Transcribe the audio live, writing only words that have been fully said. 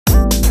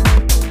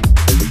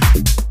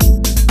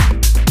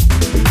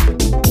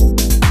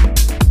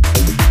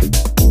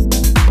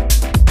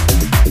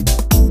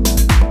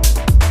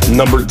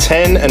Number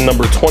 10 and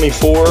number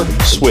 24,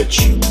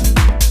 switch.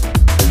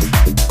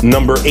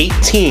 Number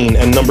 18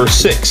 and number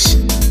 6,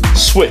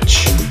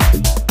 switch.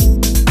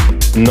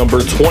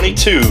 Number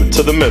 22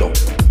 to the middle.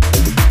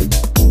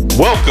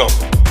 Welcome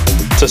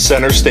to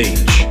center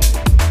stage.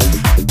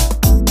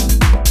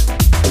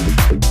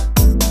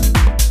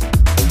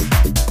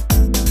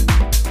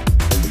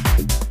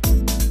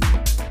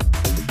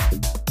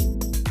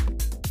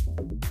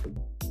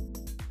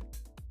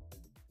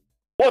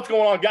 What's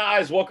going on,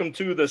 guys? Welcome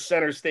to the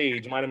center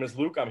stage. My name is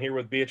Luke. I'm here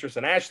with Beatrice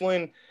and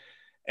Ashlyn,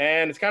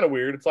 and it's kind of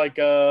weird. It's like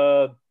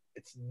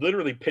it's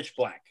literally pitch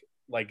black.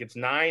 Like it's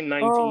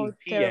 9:19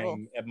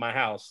 p.m. at my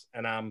house,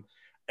 and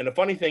the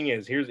funny thing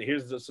is, here's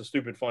just a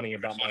stupid funny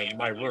about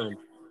my room.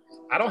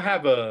 I don't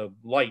have a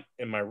light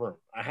in my room.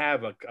 I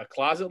have a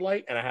closet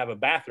light and I have a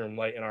bathroom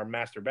light in our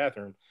master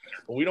bathroom,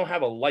 but we don't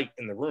have a light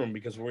in the room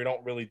because we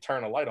don't really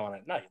turn a light on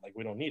at night. Like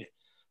we don't need it.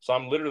 So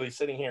I'm literally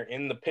sitting here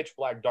in the pitch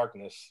black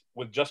darkness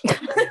with just my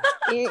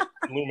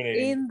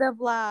illuminating. In the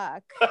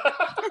black.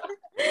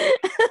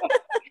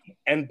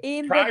 And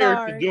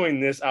prior to doing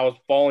this, I was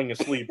falling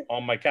asleep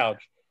on my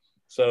couch.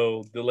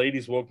 So the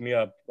ladies woke me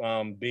up.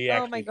 B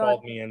actually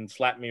called me and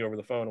slapped me over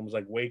the phone and was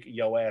like, "Wake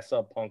your ass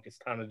up, punk. It's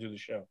time to do the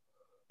show."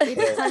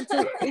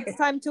 It's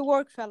time to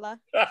work, fella.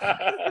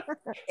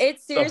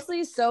 It's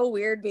seriously so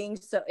weird being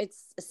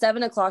it's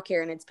 7:00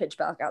 here and it's pitch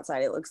black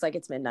outside. It looks like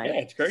it's midnight.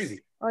 Yeah, it's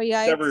crazy. Oh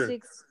yeah,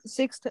 it's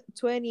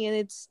 6:20 and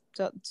it's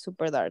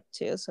super dark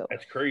too. So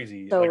that's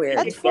crazy. So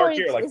weird. It's dark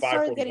here like 5:45. It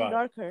started getting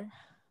darker.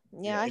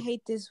 Yeah, I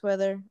hate this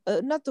weather.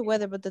 Not the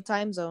weather, but the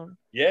time zone.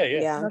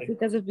 Yeah. Not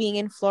because of being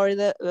in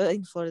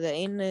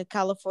in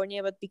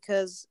California, but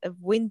because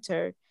of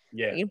winter.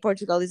 Yeah. In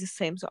Portugal, it's the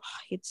same. So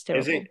it's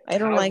terrible. I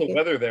don't like it. How's the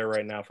weather there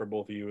right now for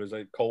both of you? Is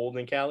it cold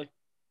in Cali?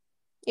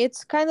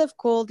 It's kind of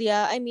cold.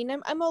 Yeah. I mean,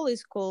 I'm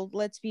always cold.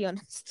 Let's be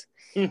honest.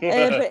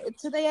 But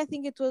today, I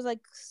think it was like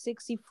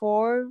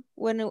 64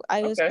 when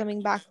I was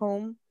coming back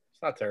home.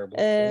 It's not terrible.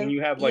 When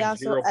you have like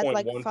 0.1%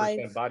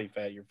 like body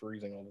fat, you're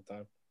freezing all the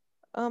time.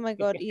 Oh my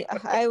god!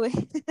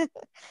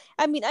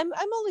 I mean,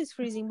 I'm always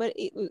freezing, but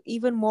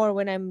even more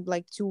when I'm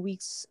like 2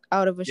 weeks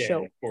out of a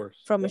show. Of course.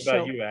 From what a show.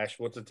 What about you, Ash?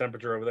 What's the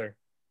temperature over there?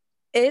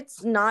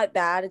 It's not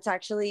bad. It's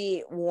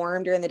actually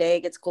warm during the day. It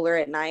gets cooler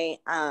at night.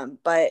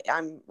 But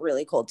I'm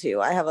really cold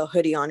too. I have a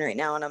hoodie on right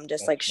now, and I'm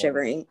just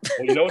shivering.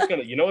 Well, you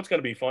know what's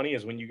gonna be funny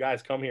is when you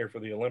guys come here for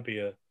the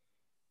Olympia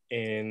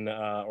in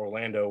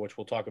Orlando, which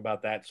we'll talk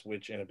about that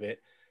switch in a bit.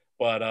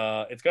 But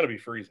it's gonna be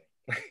freezing.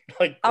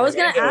 Like I was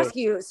gonna ask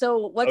you.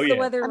 So what's the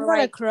weather I'm like?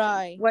 gonna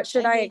cry. What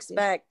should I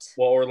expect?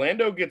 Well,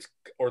 Orlando.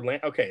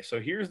 Okay, so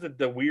here's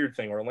the weird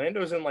thing.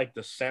 Orlando's in like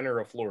the center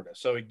of Florida,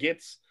 so it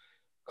gets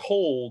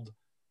cold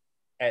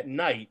at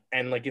night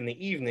and like in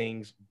the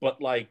evenings,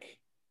 but like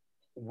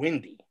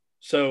windy.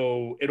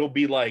 So it'll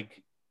be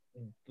like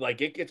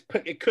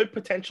it could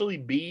potentially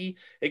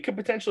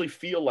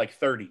feel like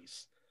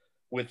 30s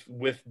with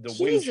the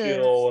wind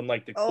chill and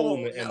like the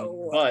coolness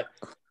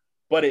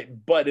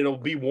but it'll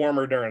be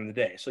warmer during the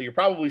day. So you'll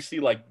probably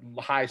see like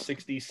high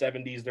 60s,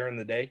 70s during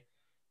the day.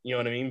 You know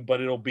what I mean?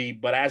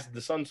 But as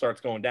the sun starts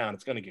going down,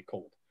 it's gonna get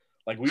cold.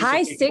 Like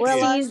high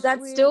 60s,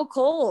 that's still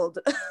cold.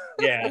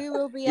 Yeah.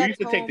 We used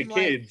to take the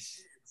kids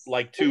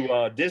like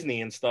to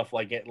Disney and stuff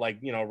like it, like,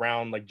 you know,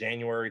 around like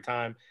January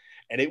time,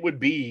 and it would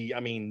be, I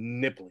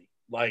mean, nipply,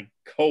 like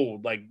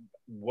cold, like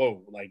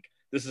whoa, like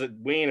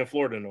we ain't in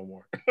Florida no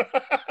more.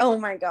 Oh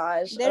my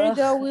gosh. There you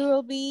go. We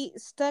will be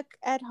stuck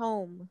at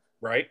home.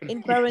 Right?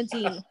 In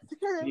quarantine.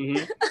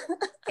 Mm-hmm.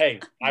 Hey,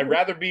 I'd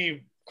rather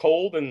be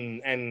cold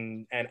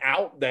and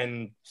out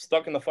than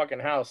stuck in the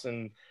fucking house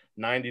in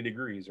 90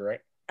 degrees,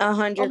 right?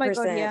 100%. Oh my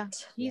god, yeah.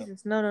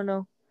 Jesus,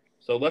 no.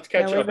 So let's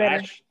catch up.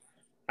 Ash,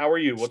 how are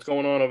you? What's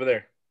going on over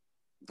there?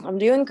 I'm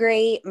doing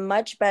great,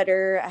 much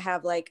better. I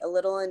have like a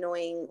little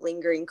annoying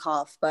lingering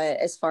cough, but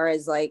as far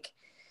as like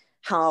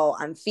how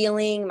I'm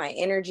feeling, my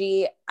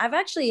energy, I've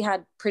actually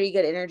had pretty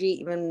good energy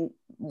even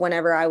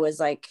whenever I was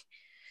like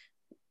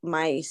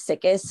my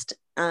sickest.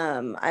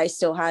 I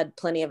still had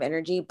plenty of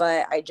energy,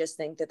 but I just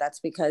think that that's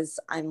because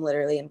I'm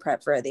literally in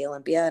prep for the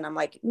Olympia and I'm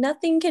like,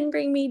 nothing can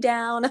bring me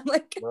down. I'm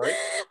like, right?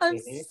 I'm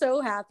so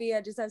happy.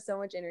 I just have so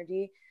much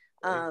energy.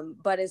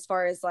 But as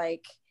far as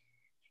like,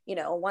 you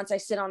know, once I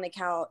sit on the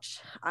couch,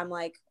 I'm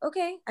like,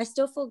 okay, I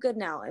still feel good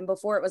now. And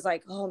before it was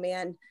like, oh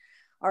man,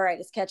 all right,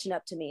 it's catching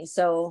up to me.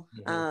 So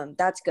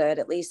that's good.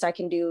 At least I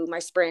can do my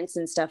sprints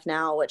and stuff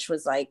now, which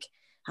was like,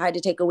 I had to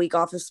take a week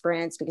off of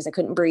sprints because I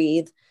couldn't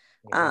breathe.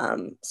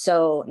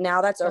 So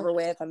now that's over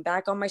with. I'm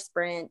back on my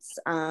sprints.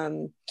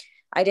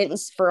 I didn't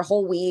for a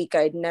whole week.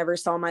 I never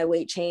saw my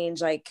weight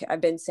change. Like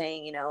I've been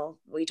saying, you know,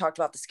 we talked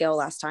about the scale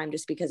last time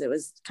just because it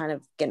was kind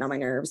of getting on my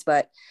nerves,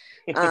 but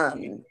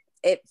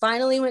it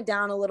finally went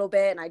down a little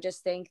bit. And I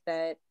just think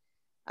that,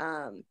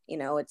 you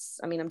know,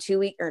 I'm 2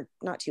 weeks or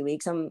not 2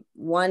 weeks. I'm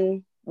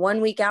one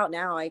week out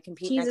now. I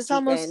compete next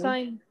weekend. Almost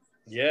time.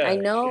 Yeah. I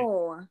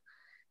know.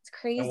 It's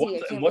crazy.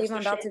 I can't believe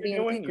I'm about to be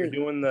in peak You're week.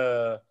 doing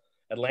the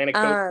Atlantic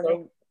Coast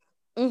Pro?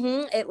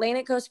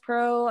 Atlantic Coast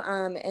Pro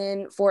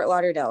in Fort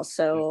Lauderdale.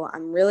 So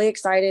I'm really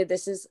excited.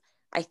 This is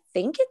I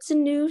think it's a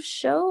new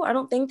show. I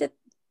don't think that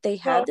they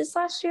had this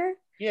last year.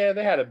 Yeah,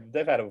 they've had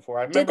it before.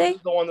 I remember this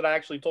is the one that I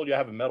actually told you I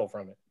have a medal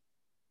from it.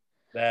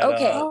 That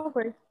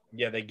okay.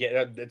 Yeah, they get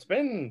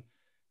isn't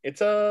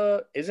it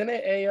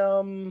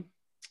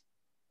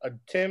a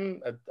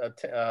Tim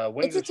It's a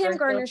Windsor Tim Strength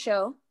Garner show?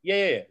 show.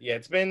 Yeah.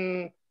 It's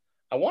been,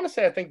 I want to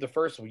say, I think the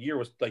first year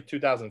was like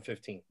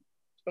 2015. It's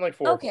been like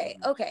 4 or 5 years.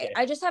 Okay. Yeah.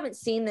 I just haven't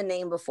seen the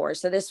name before,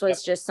 so this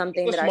was just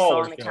something that I saw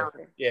smaller on the show.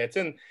 calendar. Yeah, it's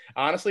in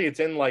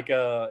like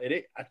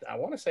I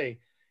want to say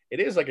it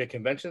is like a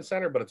convention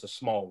center, but it's a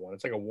small one.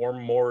 It's like a war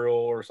memorial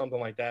or something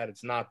like that.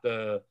 It's not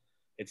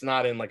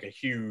in like a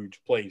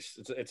huge place.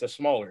 It's a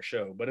smaller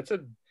show, but it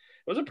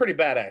was a pretty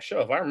badass show.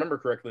 If I remember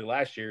correctly,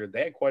 last year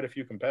they had quite a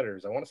few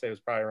competitors. I want to say it was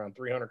probably around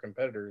 300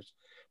 competitors,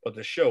 but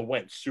the show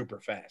went super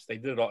fast. They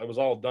did it all. It was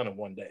all done in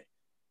one day.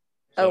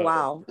 So, oh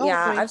wow!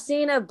 Yeah, I've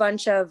seen a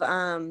bunch of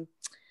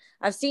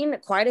I've seen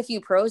quite a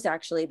few pros,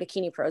 actually,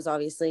 bikini pros,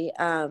 obviously,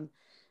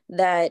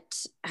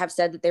 that have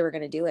said that they were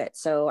going to do it.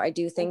 So I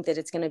do think that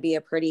it's going to be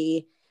a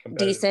pretty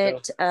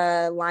decent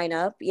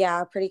lineup.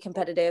 Yeah, pretty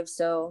competitive.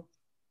 So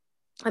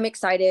I'm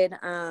excited.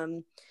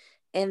 And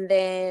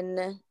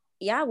then,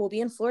 yeah, we'll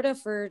be in Florida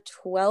for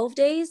 12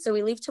 days. So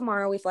we leave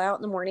tomorrow. We fly out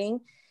in the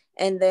morning.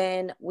 And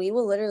then we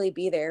will literally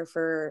be there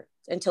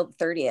until the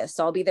 30th.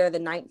 So I'll be there the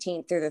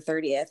 19th through the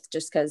 30th,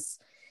 just because,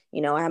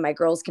 you know, I have my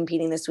girls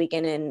competing this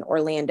weekend in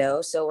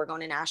Orlando. So we're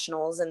going to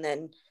nationals, and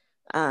then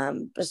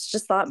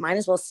just thought might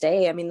as well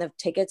stay. I mean, the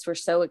tickets were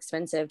so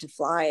expensive to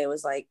fly. It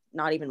was like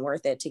not even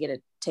worth it to get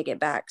a ticket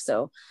back.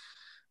 So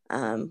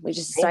we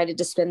just decided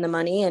to spend the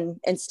money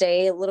and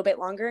stay a little bit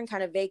longer and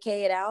kind of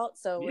vacay it out.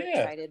 So we're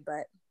excited.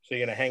 But so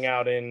you're going to hang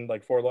out in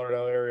like Fort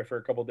Lauderdale area for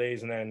a couple of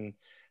days and then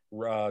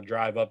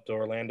drive up to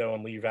Orlando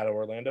and leave out of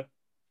Orlando?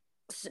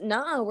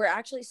 No,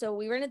 so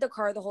we rented the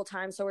car the whole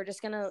time. So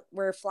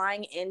we're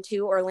flying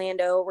into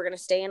Orlando. We're going to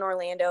stay in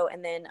Orlando.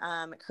 And then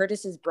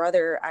Curtis's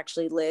brother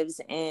actually lives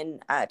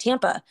in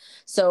Tampa.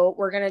 So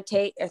we're going to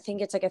take, I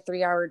think it's like a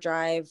 3-hour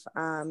drive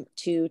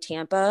to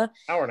Tampa.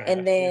 Hour and a half.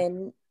 And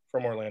then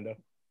from Orlando.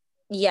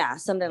 Yeah,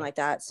 something like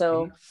that.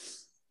 So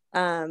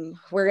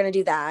we're going to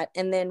do that.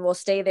 And then we'll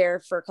stay there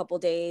for a couple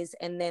days.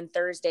 And then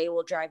Thursday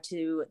we'll drive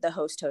to the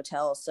host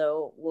hotel.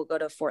 So we'll go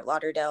to Fort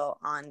Lauderdale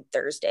on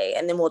Thursday.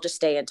 And then we'll just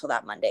stay until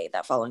that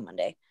following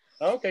Monday.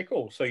 Okay,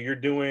 cool. So you're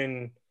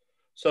doing,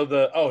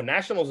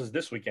 Nationals is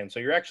this weekend.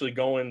 So you're actually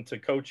going to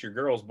coach your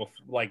girls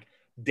like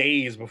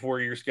days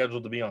before you're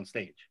scheduled to be on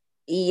stage.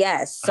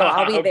 Yes. So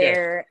I'll be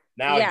there.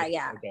 Now,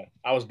 yeah. Okay.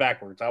 I was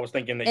backwards. I was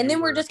thinking that. And then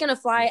we're just gonna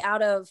fly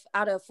out of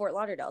Fort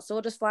Lauderdale. So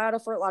we'll just fly out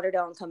of Fort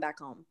Lauderdale and come back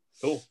home.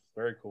 Cool.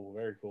 Very cool.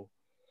 Very cool.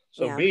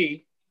 So yeah.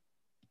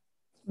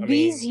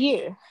 B's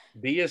here.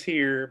 B is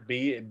here.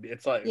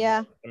 It's like,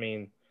 yeah. I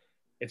mean,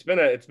 it's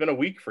been a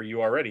week for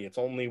you already. It's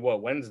only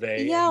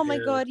Wednesday. Yeah. Oh my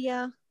God.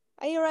 Yeah.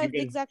 I arrived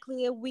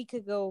exactly a week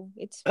ago.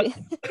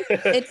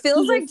 It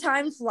feels like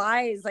time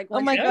flies. Like, oh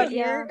my God,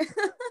 yeah.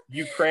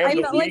 You crammed.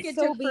 I felt like it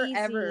took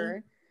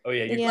forever. Oh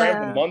yeah, you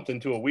crammed a month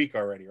into a week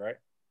already, right?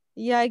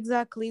 Yeah,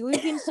 exactly.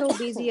 We've been so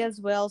busy as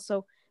well.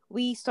 So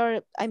I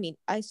started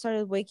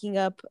waking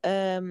up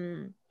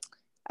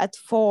at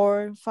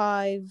 4,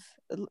 5,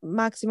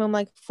 maximum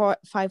like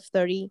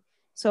 5:30.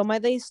 So my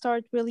days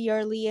start really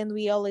early, and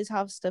we always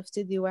have stuff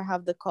to do. I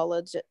have the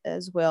college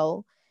as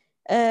well.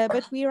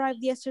 But we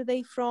arrived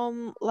yesterday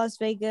from Las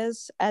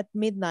Vegas at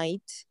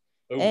midnight.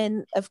 Ooh.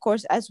 And of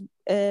course, as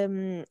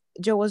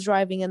Joe was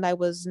driving and I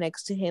was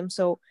next to him,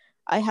 so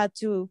I had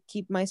to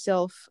keep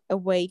myself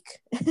awake.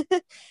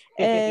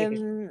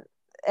 And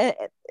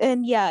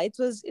yeah, it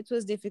was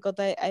difficult.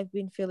 I've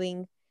been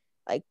feeling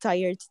like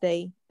tired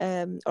today,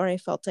 or I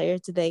felt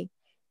tired today,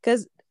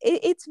 because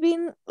it's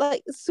been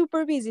like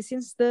super busy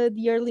since the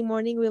early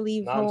morning. We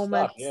leave home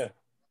at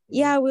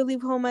we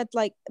leave home at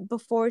like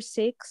before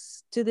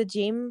 6 to the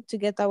gym to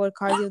get our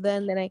cardio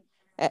done. Then I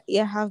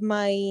have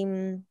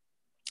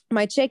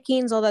my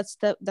check-ins, all that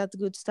stuff, that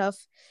good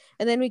stuff,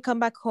 and then we come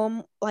back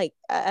home. Like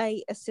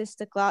I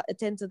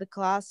attend to the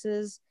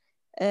classes,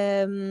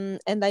 and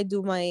I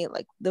do my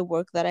the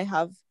work that I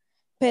have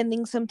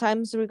pending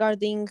sometimes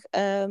regarding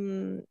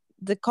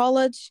the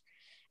college.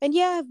 And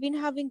yeah, I've been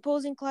having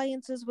posing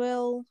clients as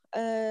well.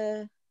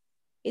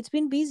 It's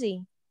been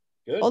busy.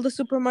 Good. All the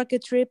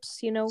supermarket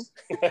trips, you know.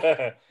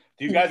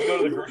 Do you guys go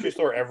to the grocery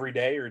store every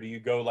day, or do you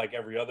go like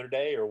every other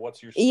day, or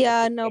what's your?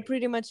 Yeah, no,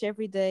 pretty much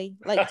every day.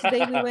 Like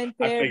today we went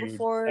there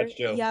before.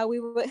 Yeah, we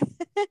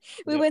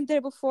went there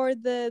before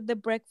the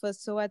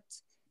breakfast. So at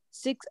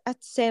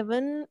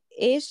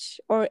 7-ish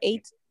or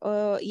 8.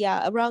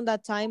 Around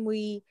that time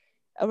we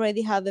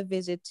already had a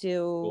visit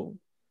to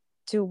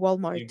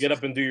Walmart. You get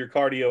up and do your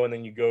cardio, and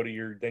then you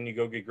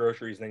go get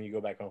groceries, and then you go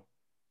back home.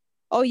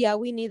 Oh yeah,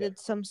 we needed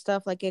some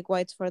stuff like egg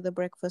whites for the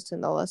breakfast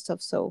and all that stuff.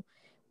 So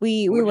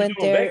we went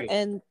there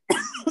and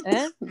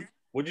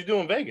what'd you do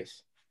in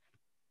Vegas?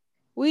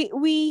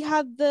 We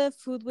had the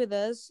food with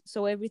us,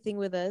 so everything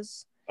with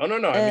us. Oh no!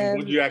 I mean,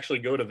 what did you actually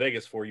go to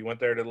Vegas for? You went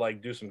there to like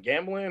do some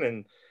gambling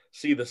and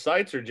see the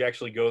sights, or did you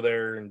actually go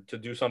there and to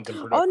do something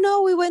Oh productive?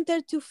 no, we went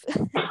there to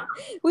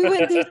we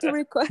went there to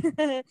record.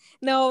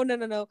 No, no,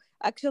 no, no.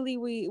 Actually,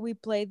 we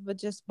played, but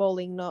just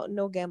bowling.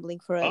 No gambling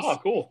for Oh, us.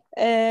 cool.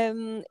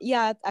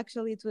 Yeah,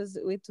 actually, it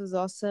was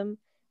awesome.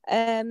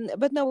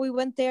 But no, we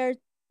went there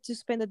to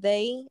spend a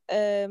day.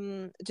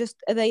 Just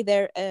a day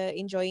there,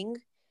 enjoying,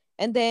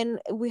 and then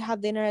we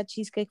had dinner at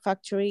Cheesecake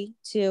Factory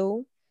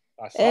too.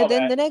 I saw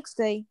Then that. the next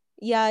day,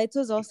 yeah, it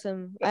was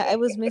awesome. I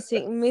was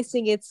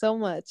missing it so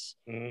much.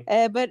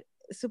 Mhm. But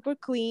super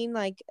clean,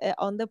 like,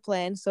 on the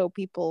plan, so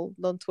people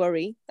don't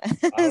worry. I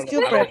don't know.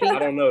 Still prepping, I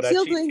don't know. That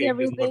still doing cheesecake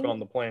didn't look everything. on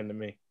the plan to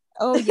me.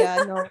 Oh yeah,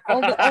 no,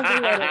 all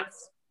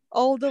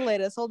the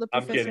letters, all the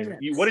I'm professor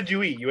kidding. What nuts. did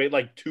you eat? You ate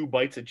like 2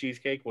 bites of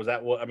cheesecake? Was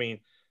that what I mean?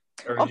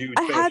 Or did Oh, you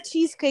I finish had it?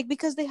 cheesecake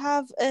because they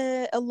have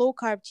a low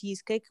carb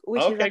cheesecake,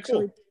 which is Okay,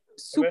 actually cool. Okay.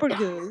 super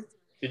good.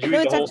 Did you No,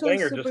 eat the it's whole actually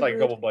thing or just super like a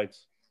good. couple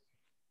bites?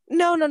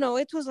 No, no, no.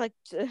 It was like,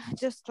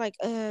 just like,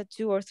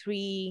 two or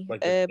three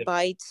Like the tip,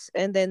 bites,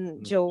 and then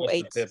Joe just the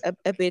ate tip.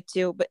 a bit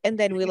too. But and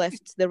then we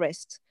left the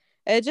rest,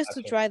 just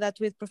to Gotcha. try that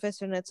with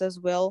Professor Nuts as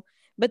well.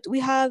 But we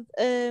had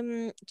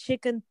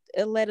chicken,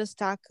 lettuce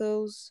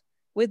tacos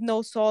with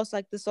no sauce.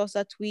 Like the sauce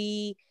that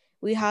we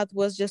had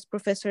was just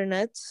Professor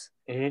Nuts.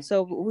 Hmm.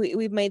 So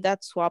we made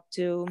that swap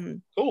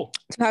Cool.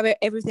 to have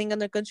everything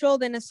under control.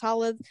 Then a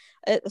salad,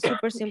 a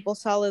super simple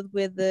salad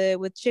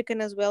with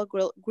chicken as well,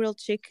 grilled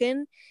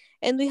chicken,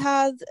 and we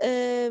had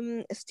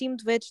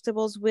steamed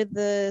vegetables with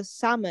the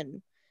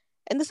salmon,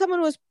 and the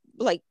salmon was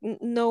like,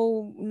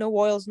 no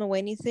oils, no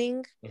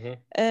anything.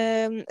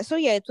 Hmm. So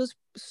yeah, it was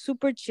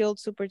super chilled,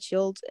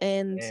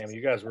 and Damn,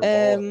 you guys were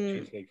balling at um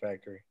Cheesecake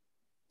Factory.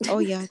 oh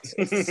yeah,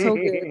 it's so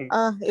good.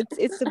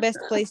 It's the best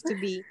place to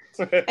be.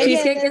 And yeah, and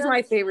Cheesecake then is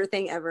my favorite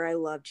thing ever. I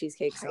love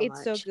cheesecake so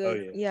it's so much. Oh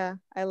good. yeah, Yeah,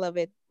 I love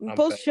it. I'm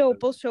fat.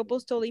 Post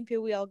Olympia,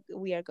 we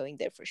are going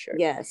there for sure.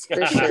 Yes,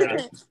 for sure.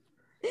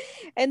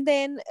 And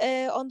then,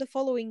 on the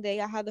following day,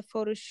 I had a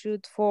photo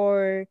shoot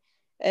for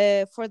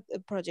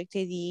Project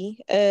AD.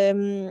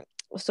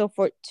 So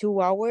for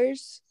 2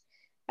 hours,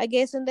 I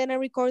guess, and then I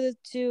recorded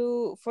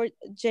for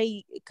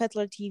J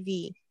Cutler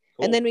TV,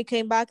 and Cool. then we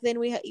came back. Then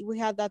we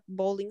had that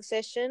bowling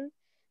session.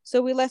 So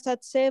we left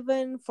at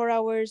 7, 4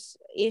 hours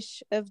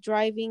ish of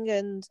driving,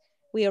 and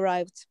we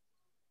arrived.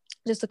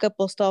 Just a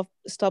couple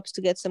stops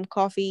to get some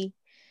coffee,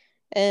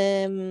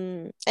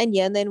 and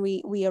yeah, and then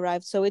we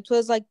arrived. So it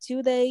was like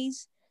 2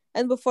 days,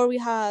 and before we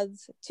had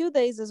 2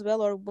 days as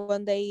well, or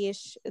one day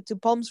ish, to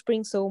Palm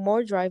Springs, so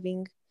more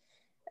driving.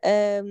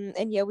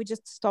 And yeah, we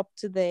just stopped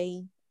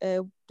today.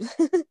 And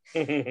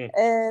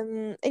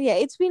yeah,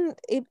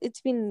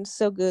 it's been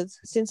so good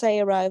since I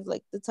arrived.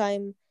 Like the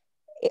time,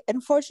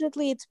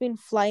 unfortunately, it's been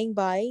flying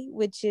by,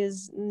 which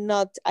is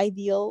not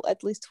ideal,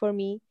 at least for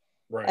me.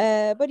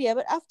 Right. But yeah,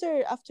 but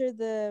after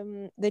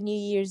the New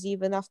Year's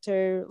Eve, and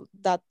after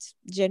that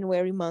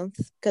January month,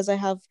 because I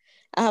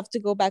have to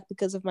go back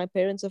because of my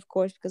parents, of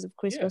course, because of Yeah.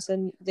 Christmas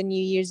and the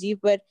New Year's Eve.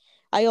 But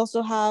I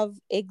also have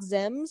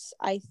exams,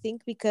 I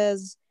think,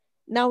 because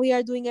now we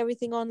are doing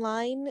everything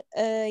online,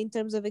 in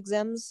terms of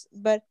exams.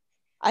 But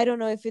I don't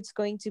know if it's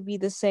going to be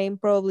the same.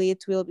 Probably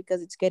it will,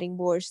 because it's getting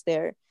worse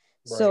there.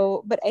 Right.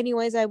 So, but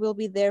anyways, I will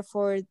be there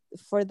for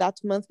that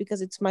month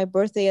because it's my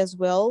birthday as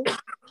well.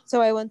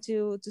 So I want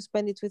to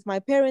spend it with my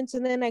parents,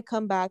 and then I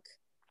come back,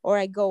 or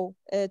I go,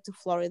 to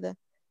Florida.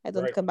 I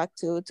don't Right. come back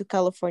to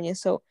California.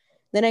 So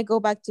then I go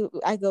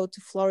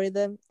to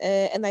Florida,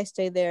 and I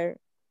stay there,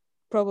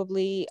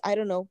 probably, I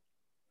don't know,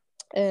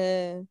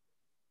 uh,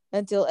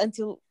 until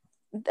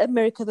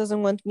America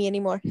doesn't want me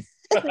anymore.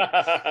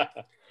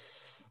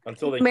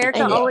 Until they kick America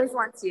And you yeah. out. always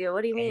wants you.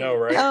 What do you I know,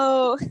 mean? right?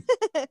 Oh,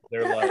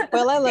 They're like,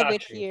 well, I we love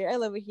it got you. here. I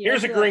love it here. I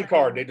Here's a feel like green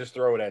card. They home. just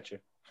throw it at you.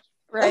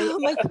 Right. Oh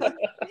my god.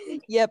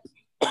 Yep.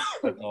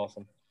 That's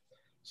awesome.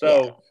 Yeah.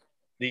 So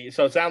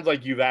it sounds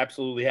like you've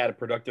absolutely had a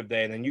productive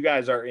day, and then you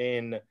guys are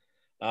in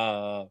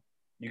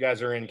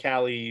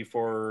Cali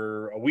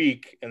for a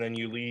week, and then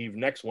you leave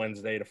next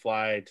Wednesday to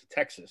fly to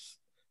Texas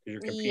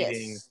because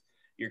Yes.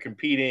 you're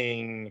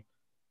competing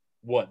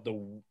what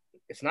the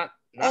it's not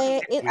the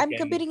next I'm weekend.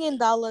 competing in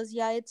Dallas.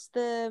 Yeah, it's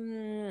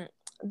the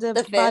The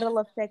fifth. Battle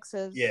of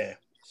Texas. Yeah,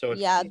 so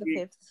it's Yeah, 2 the weeks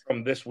fifth.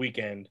 from this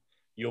weekend.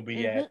 You'll be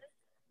Mm-hmm. at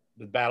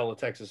the Battle of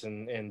Texas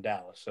in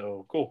Dallas.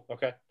 So cool.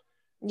 Okay,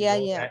 Yeah,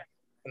 enjoy yeah. that,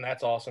 and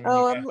that's awesome. And you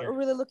Oh, guys I'm are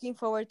really looking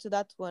forward to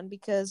that one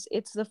because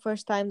it's the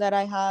first time that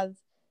I had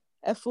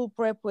a full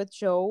prep with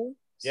Joe.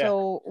 yeah.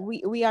 So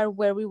we are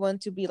where we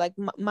want to be. Like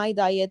my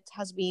diet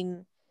has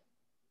been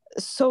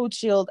so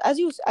chilled, as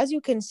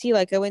you can see.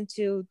 Like I went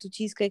to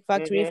Cheesecake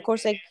Factory, of Hmm.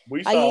 course. Like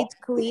We I saw. ate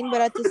clean,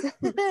 but at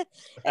the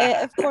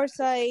of course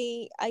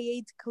I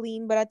ate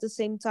clean, but at the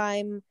same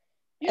time,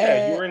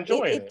 Yeah, you were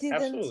enjoying it it.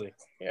 didn't. Absolutely.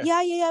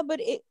 Yeah, Yeah, but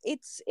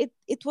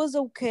it was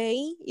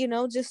okay,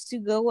 just to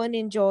go and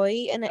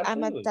enjoy. And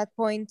I'm at absolutely. that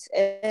point,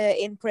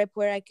 in prep,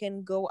 where I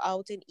can go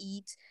out and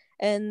eat,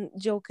 and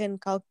Joe can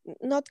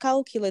not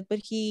calculate, but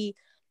he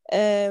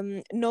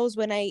knows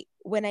when I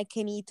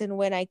can eat and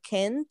when I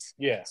can't.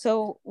 Yeah.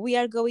 So we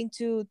are going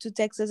to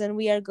Texas, and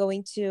we are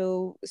going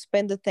to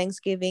spend the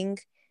Thanksgiving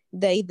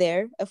day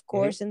there, of Hmm.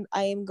 course, and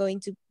I am going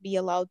to be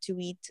allowed to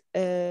eat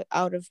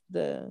out of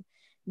the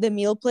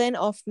meal plan,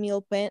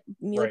 meal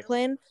Right.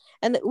 plan.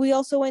 And we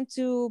also went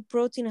to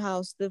Protein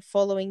House the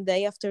following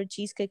day after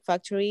Cheesecake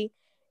Factory,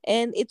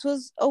 and it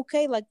was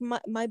okay. Like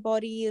my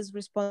body is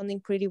responding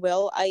pretty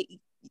well. I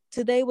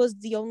Today was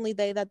the only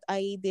day that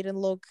I didn't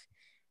look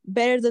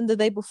better than the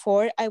day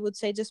before, I would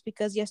say, just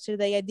because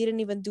yesterday I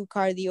didn't even do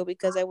cardio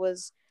because I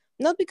was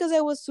not because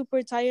I was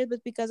super tired,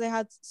 but because I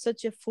had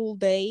such a full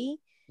day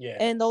Yeah.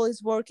 and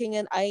always working,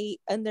 and I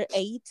under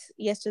ate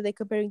yesterday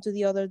comparing to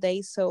the other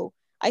days. So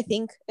I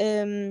think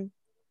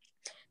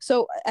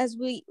so as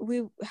we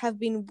have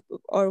been,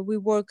 or we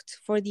worked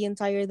for the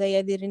entire day,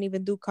 I didn't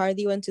even do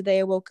cardio, and today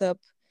I woke up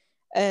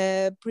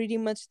pretty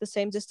much the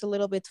same, just a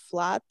little bit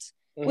flat,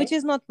 which Hmm.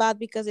 is not bad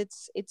because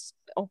it's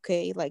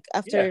okay. Like Yeah.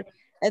 after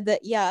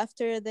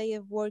after a day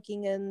of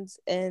working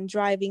and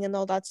driving and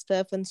all that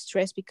stuff and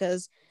stress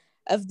because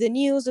of the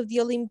news of the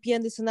Olympia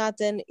and this and that,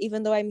 and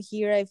even though I'm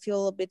here, I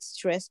feel a bit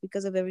stressed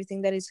because of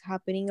everything that is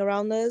happening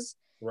around us.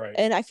 Right.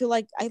 And I feel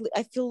like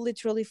I feel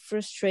literally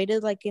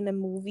frustrated, like in a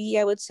movie,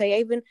 I would say.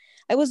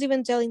 I was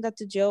even telling that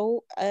to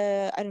Joe,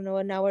 I don't know,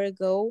 an hour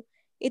ago.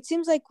 It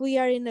seems like we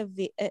are in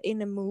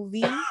a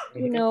movie,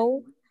 Hmm.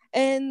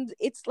 and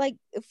it's like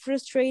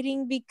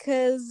frustrating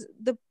because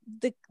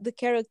the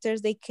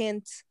characters, they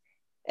can't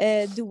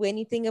do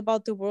anything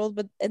about the world,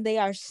 but and they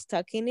are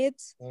stuck in it,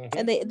 Hmm.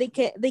 and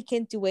they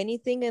can't do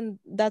anything, and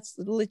that's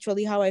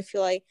literally how I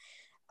feel.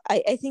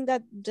 I think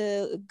that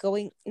the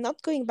going not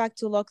going back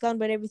to lockdown,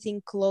 but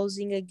everything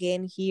closing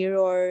again here,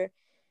 or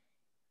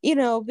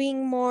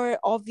being more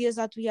obvious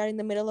that we are in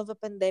the middle of a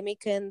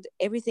pandemic and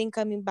everything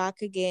coming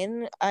back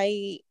again,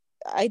 I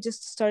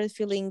just started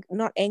feeling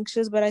not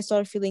anxious, but I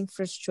started feeling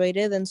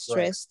frustrated and Right.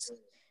 stressed.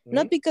 Hmm.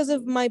 Not because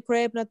of my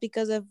prep, not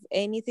because of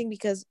anything,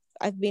 because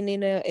I've been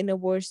in a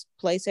worse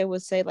place, I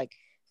would say, like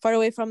far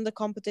away from the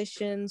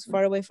competitions,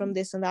 far away from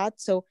this and that.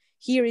 So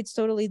here it's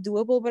totally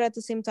doable, but at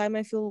the same time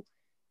I feel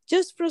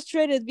just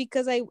frustrated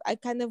because I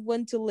kind of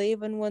want to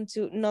live and want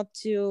to not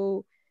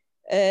to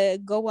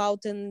go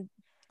out and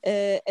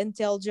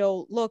tell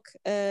Joe, look,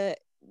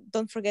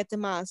 don't forget the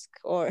mask,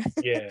 or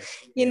Yeah.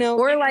 Yeah.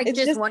 Or like it's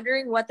just just,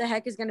 wondering what the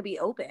heck is going to be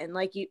open.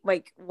 Like you,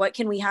 like what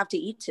can we have to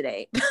eat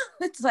today?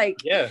 It's like,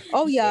 Yeah.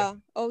 oh Yeah. yeah,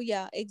 oh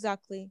yeah,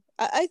 exactly.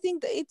 I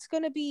think that it's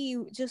gonna be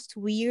just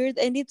weird,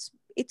 and it's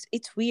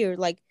weird.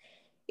 Like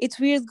it's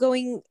weird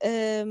going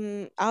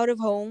out of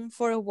home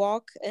for a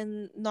walk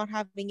and not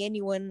having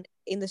anyone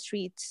in the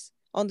streets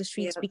on the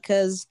streets yeah.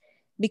 because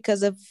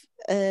of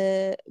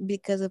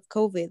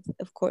COVID,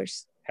 of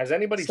course. Has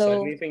anybody said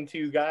So, anything to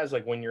you guys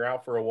like when you're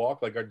out for a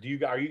walk? Like, are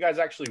you guys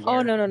actually oh,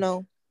 wearing? no, no,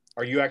 no,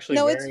 Are you actually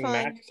no, it's wearing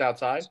fine. masks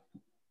outside?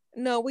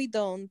 No, we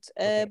don't.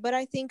 Okay. But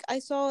I think I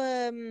saw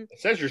It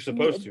says you're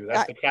supposed to.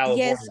 That's the yes,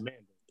 California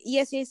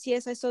mandate.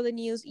 yes, I saw the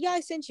news. Yeah,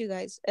 I sent you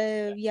guys.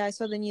 Yeah, I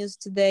saw the news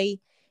today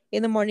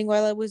in the morning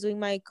while I was doing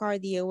my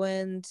cardio,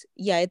 and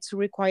yeah, it's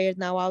required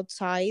now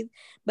outside.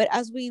 But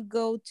as we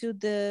go to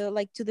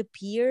the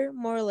pier,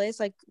 more or less,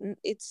 like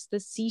it's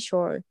the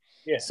seashore,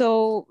 Yeah.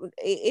 so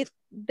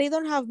they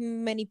don't have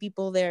many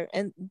people there,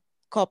 and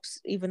cops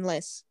even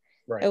less,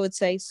 I Right. would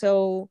say.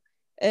 So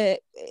uh,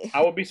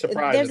 I would be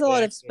surprised there's if a they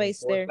lot of actually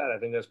space enforce there. that. I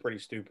think that's pretty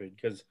stupid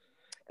because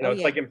Oh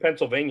it's like yeah. in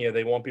Pennsylvania,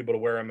 they want people to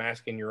wear a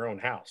mask in your own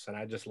house, and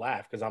I just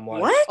laugh because I'm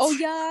like, Oh What?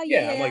 yeah,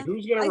 yeah, yeah, I'm like,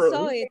 yeah. I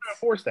saw who's it. gonna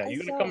enforce that? I You're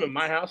gonna saw come in it.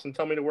 my house and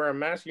tell me to wear a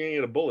mask? You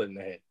need a bullet in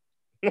the head.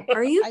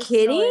 Are you I saw it.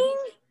 kidding?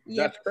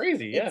 Yep. That's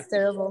crazy. Yeah. It's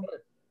terrible.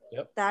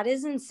 Yep. That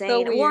is So insane.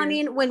 Well, I weird.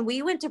 mean, when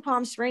we went to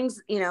Palm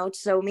Springs,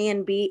 so me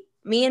and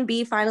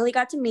B finally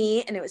got to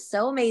meet, and it was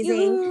so amazing.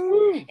 Yoo-hoo.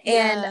 Woo!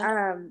 And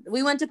Yeah.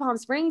 we went to Palm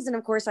Springs, and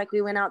of course, like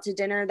we went out to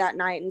dinner that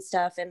night and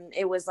stuff. And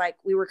it was like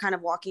we were kind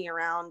of walking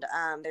around.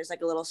 There's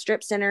like a little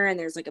strip center, and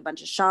there's like a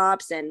bunch of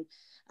shops and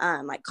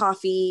like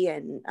coffee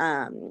and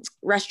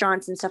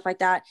restaurants and stuff like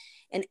that.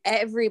 And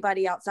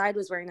everybody outside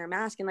was wearing their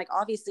mask. And like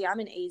obviously, I'm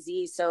in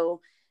AZ,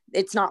 so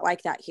it's not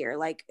like that here.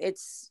 Like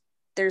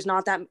there's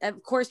not that.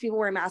 Of course, people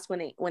wear masks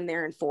when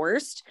they're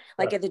enforced.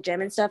 Like Right. at the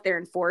gym and stuff, they're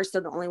enforced. So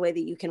the only way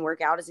that you can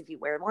work out is if you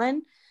wear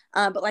one.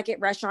 But like at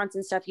restaurants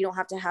and stuff, you don't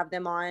have to have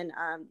them on.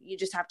 You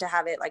just have to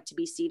have it like to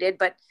be seated.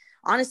 But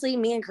honestly,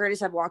 me and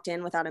Curtis have walked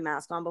in without a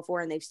mask on before,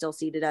 and they've still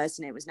seated us,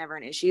 and it was never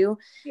an issue.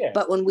 Yeah.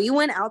 But when we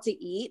went out to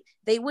eat,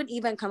 they wouldn't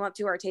even come up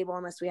to our table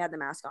unless we had the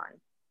mask on.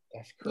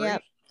 That's Yeah.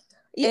 crazy.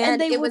 Yeah. And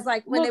And they it was would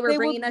like when they look. were They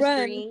would bringing us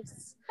run.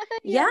 drinks.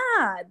 Yeah.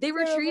 Yeah, they were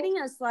Terrible.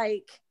 treating us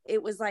like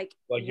it was like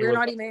Like you we're were.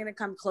 not even going to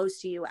come close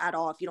to you at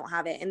all if you don't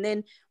have it. And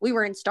then we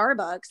were in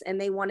Starbucks, and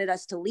they wanted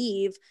us to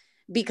leave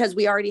because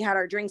we already had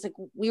our drinks. Like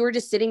we were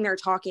just sitting there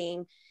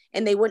talking,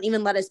 and they wouldn't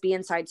even let us be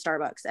inside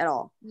Starbucks at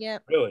all. Yeah.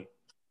 Really.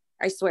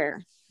 I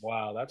swear.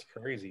 Wow, that's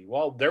crazy.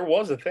 Well, there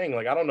was a thing.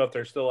 Like I don't know if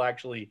they're still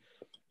actually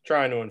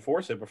trying to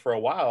enforce it, but for a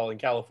while in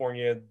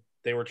California,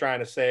 they were trying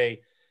to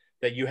say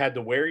that you had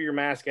to wear your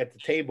mask at the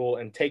table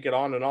and take it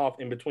on and off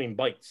in between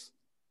bites.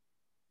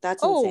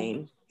 That's Oh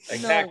insane. no,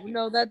 Exactly.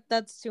 no,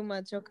 that's too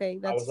much. Okay, I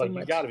was that's too like, you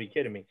much. got to be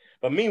kidding me.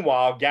 But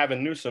meanwhile,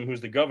 Gavin Newsom,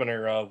 who's the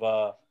governor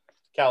of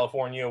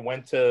California,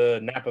 went to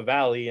Napa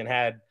Valley and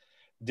had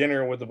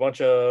dinner with a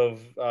bunch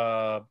of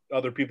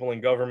other people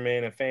in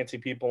government and fancy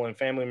people and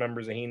family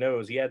members that he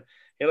knows. He had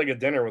like a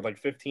dinner with like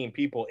 15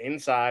 people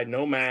inside,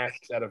 no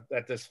masks,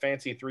 at this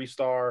fancy three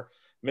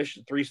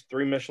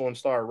Michelin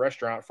star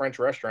restaurant, French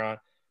restaurant,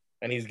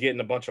 and he's getting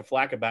a bunch of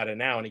flack about it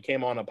now. And he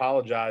came on,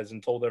 apologized,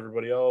 and told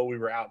everybody, "Oh, we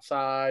were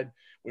outside,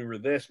 we were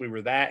this, we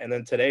were that." And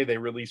then today they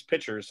released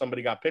pictures.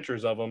 Somebody got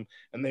pictures of them,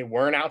 and they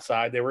weren't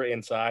outside; they were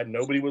inside.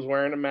 Nobody was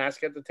wearing a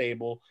mask at the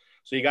table.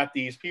 So you got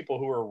these people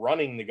who are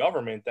running the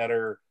government that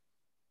are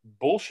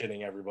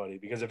bullshitting everybody.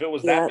 Because if it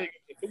was that big,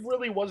 if it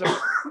really wasn't,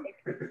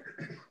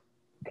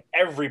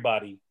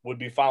 everybody would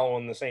be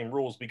following the same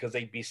rules because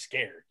they'd be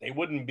scared. They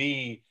wouldn't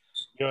be,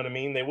 you know what I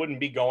mean? They wouldn't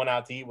be going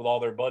out to eat with all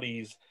their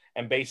buddies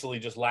and basically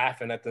just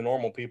laughing at the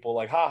normal people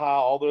like, haha,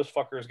 all those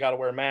fuckers got to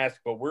wear masks,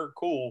 but we're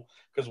cool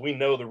because we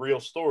know the real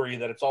story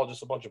that it's all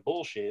just a bunch of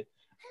bullshit.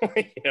 Well,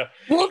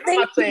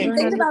 think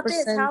 100%. about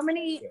this.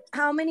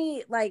 How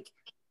many, like,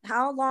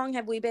 how long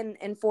have we been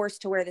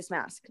enforced to wear this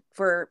mask?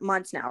 For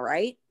months now,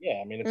 right? Yeah,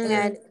 I mean,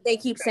 and they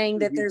keep saying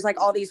that there's like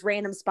all these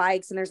random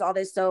spikes and there's all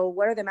this. So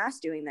what are the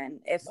masks doing then?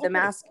 If the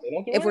mask,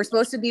 if we're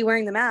supposed to be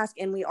wearing the mask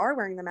and we are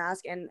wearing the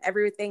mask and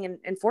everything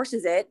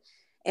enforces it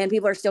and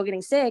people are still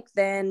getting sick,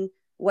 then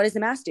what is the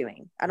mask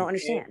doing? I don't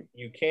understand.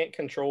 You can't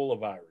control a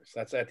virus.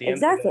 That's at the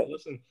end of the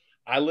day.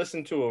 I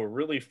listened to a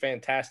really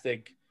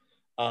fantastic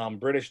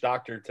British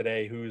doctor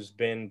today who's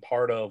been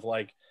part of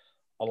like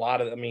a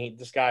lot of, I mean,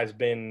 this guy's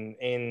been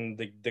in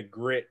the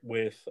grit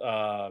with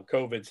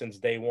COVID since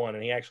day one.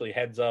 And he actually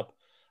heads up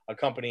a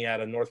company out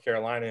of North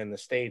Carolina in the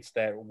States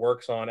that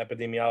works on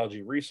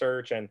epidemiology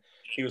research. And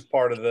he was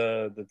part of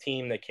the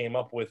team that came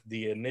up with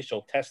the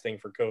initial testing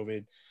for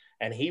COVID.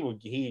 And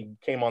he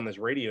came on this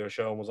radio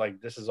show and was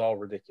like, this is all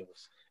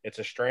ridiculous. It's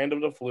a strand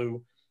of the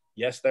flu.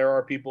 Yes, there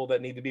are people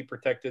that need to be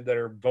protected that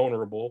are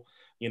vulnerable,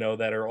 you know,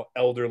 that are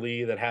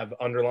elderly, that have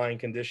underlying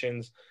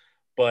conditions.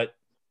 But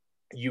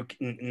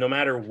no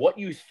matter what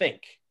you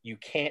think, you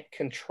can't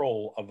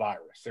control a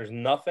virus. There's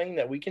nothing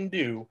that we can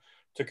do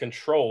to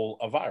control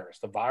a virus.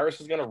 The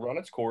virus is going to run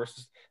its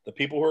course. The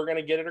people who are going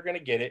to get it are going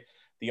to get it.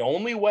 The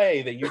only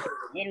way that you can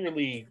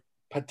literally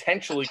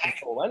potentially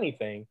control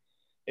anything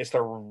is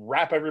to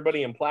wrap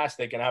everybody in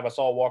plastic and have us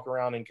all walk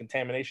around in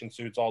contamination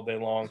suits all day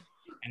long.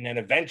 And then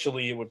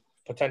eventually it would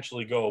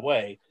potentially go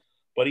away.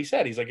 But he's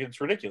like, it's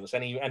ridiculous.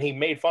 And he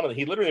made fun of it.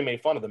 He literally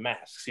made fun of the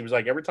masks. He was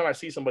like, every time I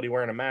see somebody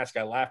wearing a mask,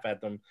 I laugh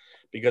at them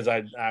because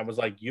I was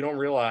like, you don't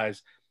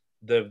realize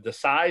the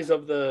size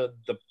of the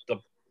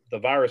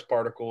virus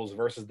particles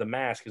versus the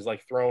mask is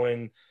like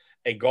throwing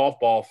a golf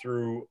ball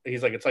through.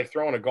 He's like, it's like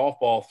throwing a golf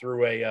ball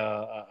through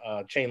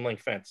a chain link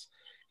fence.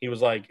 He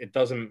was like,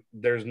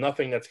 there's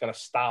nothing that's going to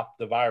stop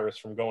the virus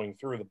from going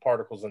through the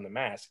particles in the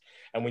mask.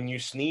 And when you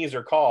sneeze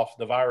or cough,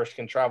 the virus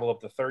can travel up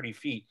to 30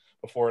 feet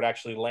before it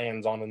actually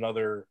lands on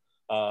another,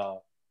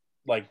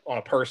 like on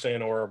a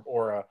person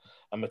or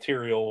a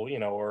material, you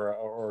know,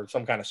 or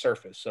some kind of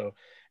surface. So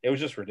it was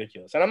just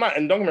ridiculous. And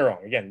don't get me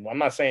wrong. Again, I'm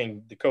not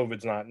saying the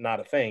COVID's not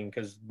a thing,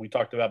 because we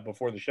talked about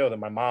before the show that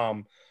my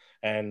mom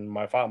and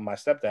my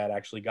stepdad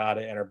actually got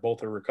it and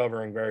both are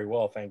recovering very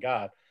well, thank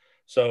God.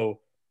 So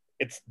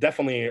it's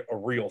definitely a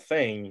real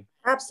thing.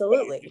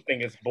 Absolutely. I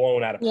think it's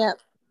blown out of yeah.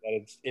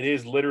 It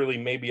is literally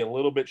maybe a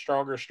little bit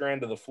stronger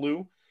strand of the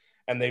flu,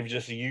 and they've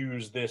just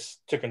used this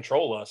to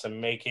control us and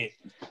make it,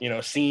 you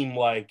know, seem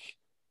like,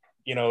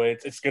 you know,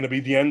 it's going to be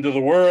the end of the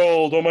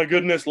world. Oh my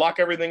goodness, lock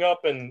everything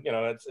up, and you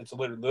know, it's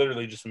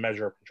literally just a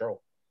measure of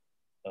control.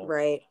 So,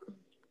 right.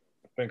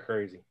 It's been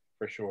crazy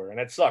for sure, and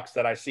it sucks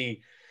that I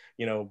see,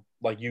 you know,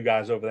 like you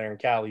guys over there in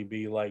Cali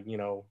be like, you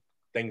know,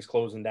 things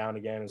closing down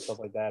again and stuff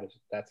like that.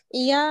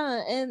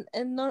 Yeah,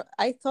 and not,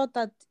 I thought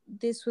that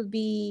this would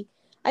be,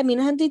 I mean,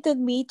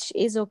 Huntington Beach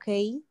is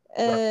okay.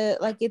 Right.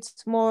 Like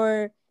it's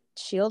more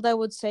chilled, I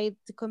would say,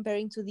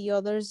 comparing to the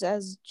others,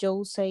 as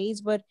Joe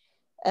says.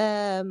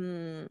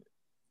 Um,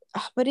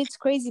 but it's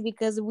crazy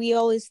because we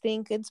always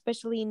think,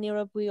 especially in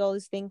Europe, we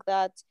always think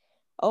that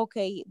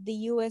okay, the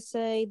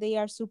USA, they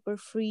are super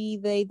free,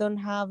 they don't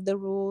have the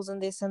rules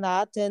and this and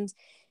that, and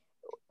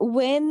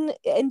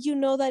you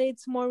know that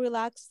it's more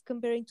relaxed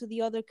comparing to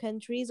the other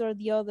countries or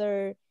the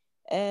other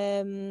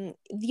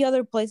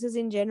places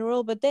in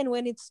general, but then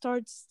when it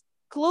starts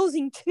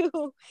closing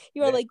too,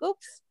 you're like,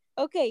 oops,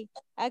 okay,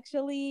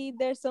 actually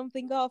there's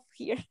something off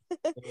here.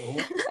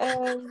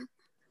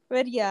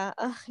 But yeah,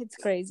 it's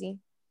crazy.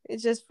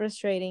 It's just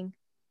frustrating.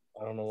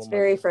 I don't know. It's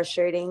very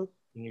frustrating.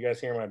 Can you guys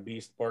hear my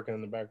beast barking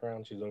in the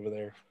background? She's over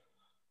there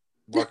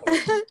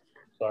barking.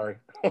 Sorry.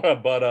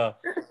 But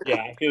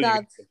yeah, I feel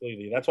you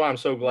completely. That's why I'm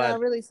so glad. No,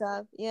 really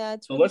sad. Yeah,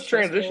 it's so really let's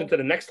transition to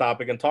the next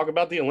topic and talk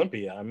about the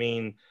Olympia. I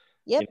mean,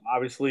 yep. You know,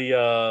 obviously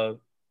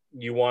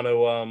you want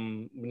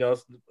to you know,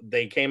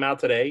 they came out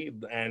today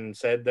and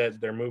said that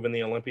they're moving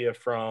the Olympia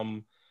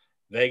from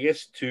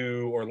Vegas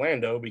to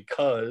Orlando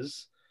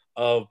because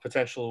of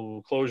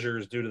potential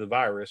closures due to the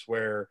virus,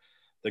 where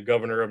the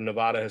governor of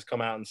Nevada has come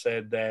out and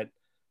said that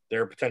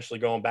they're potentially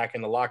going back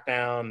into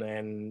lockdown,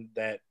 and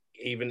that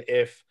even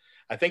if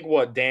I think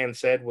what Dan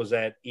said was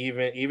that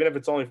even if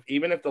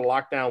the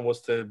lockdown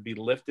was to be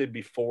lifted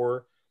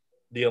before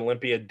the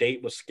Olympia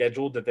date was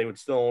scheduled, that they would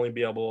still only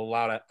be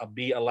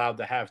allowed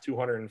to have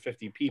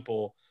 250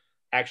 people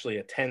actually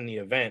attend the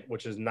event,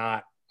 which is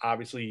not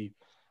obviously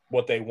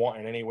what they want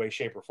in any way,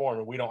 shape, or form.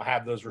 And we don't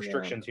have those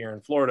restrictions here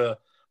in Florida,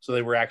 so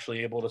they were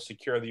actually able to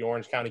secure the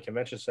Orange County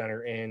Convention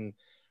Center in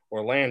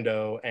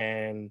Orlando,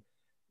 and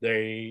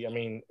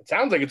it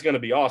sounds like it's going to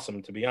be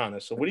awesome, to be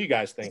honest. So what do you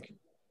guys think?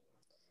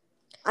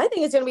 I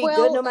think it's going to be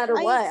good no matter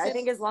what. I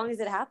think as long as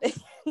it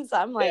happens,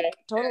 I'm like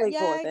totally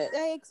cool with it.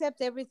 I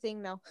accept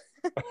everything now.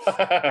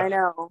 I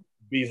know.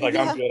 B's like,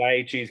 I'm good. I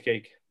ate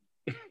cheesecake.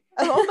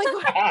 Oh my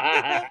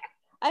God.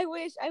 I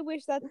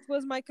wish that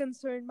was my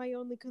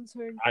only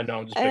concern. I know.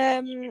 I'm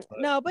just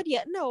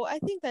no, I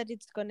think that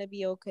it's gonna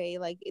be okay.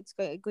 Like, it's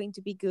going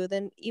to be good,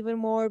 and even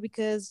more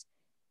because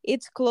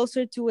it's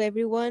closer to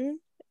everyone.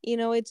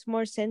 It's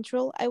more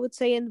central, I would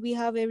say, and we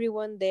have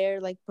everyone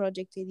there, like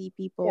Project AD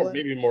people. Or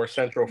maybe more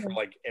central for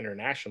like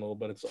international,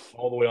 but it's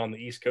all the way on the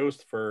East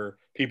Coast for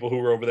people who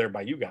are over there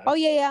by you guys. Oh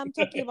yeah, I'm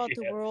talking about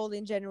the world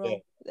in general.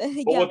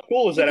 Yeah. Well, what's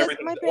cool is that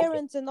everything's my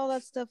parents and all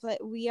that stuff, like,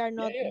 we are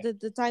not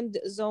the time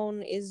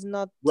zone is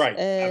not right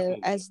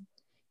as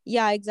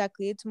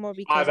exactly. It's more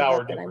because 5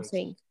 hour of that difference. I'm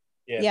saying.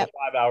 Yeah, it's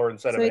a 5 hour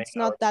instead of an 8 it's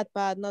not that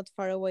bad, not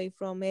far away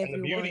from everyone.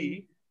 And the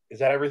beauty is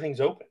that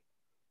everything's open.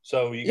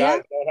 So you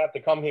guys don't have to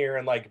come here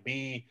and like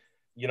be,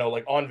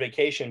 like on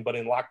vacation, but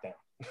in lockdown.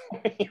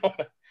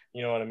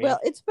 You know what I mean?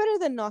 Well, it's better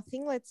than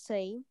nothing, let's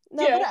say.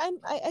 No, but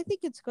I think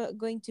it's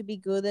going to be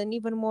good, and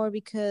even more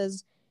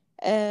because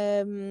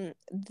the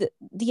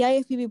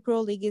IFBB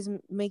Pro League is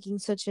making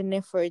such an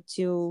effort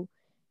to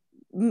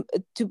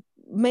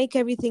make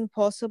everything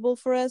possible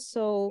for us.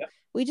 So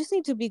we just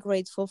need to be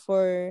grateful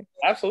for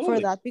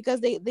that,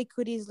 because they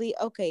could easily,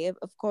 of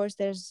course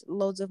there's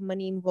loads of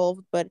money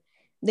involved, but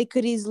they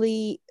could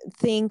easily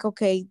think,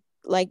 okay,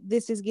 like,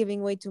 this is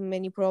giving way to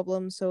many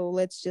problems, so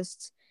let's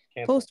just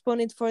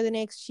postpone it for the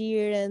next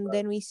year, and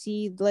then we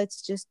see,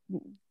 let's just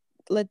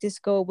let this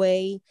go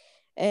away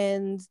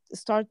and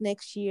start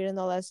next year and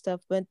all that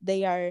stuff. But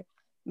they are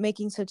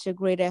making such a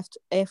great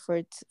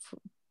effort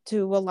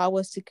to allow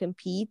us to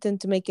compete and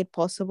to make it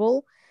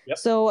possible.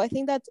 So I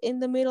think that in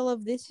the middle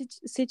of this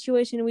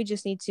situation, we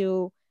just need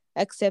to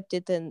accept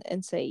it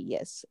and say,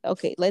 yes,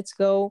 okay, let's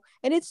go.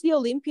 And it's the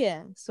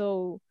Olympia,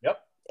 so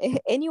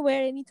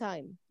anywhere,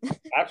 anytime.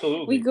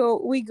 Absolutely.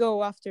 we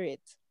go after it.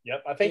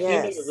 Yep. I think he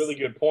made a really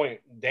good point.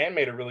 Dan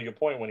made a really good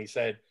point when he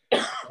said they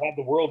have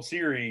the World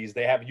Series,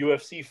 they have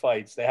UFC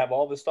fights, they have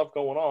all this stuff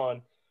going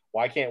on.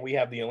 Why can't we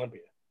have the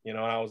Olympia? And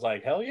I was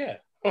like, hell yeah.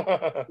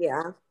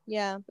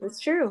 Yeah, that's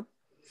true.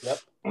 Yep.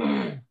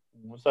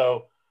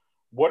 So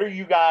what are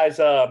you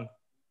guys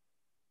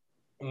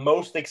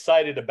most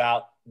excited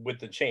about with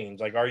the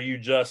change? Like, are you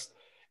just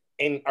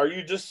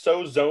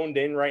so zoned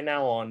in right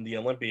now on the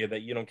Olympia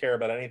that you don't care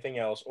about anything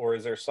else? Or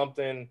is there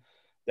something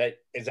that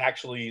is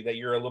actually that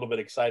you're a little bit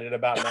excited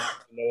about now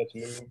it's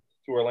moved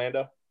to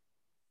Orlando?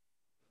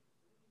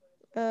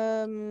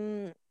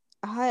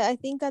 I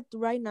think that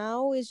right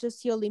now is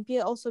just the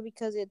Olympia, also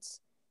because it's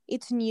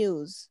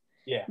news.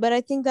 Yeah. But I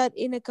think that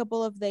in a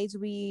couple of days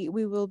we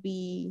will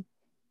be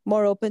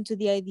more open to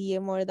the idea,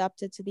 more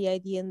adapted to the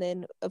idea, and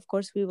then of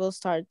course we will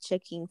start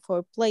checking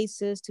for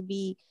places to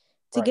be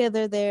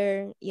together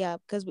there. Yeah,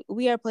 because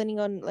we are planning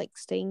on like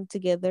staying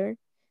together.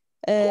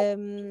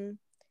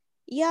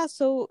 Yeah,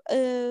 so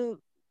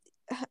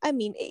I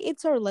mean,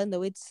 it's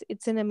Orlando.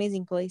 It's an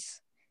amazing place.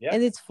 Yeah.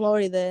 And it's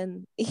Florida,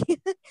 and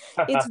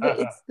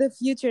it's the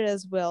future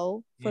as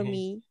well for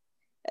me.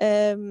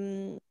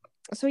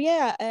 So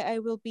yeah, I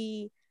will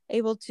be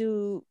able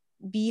to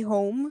be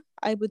home.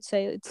 I would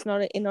say it's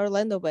not in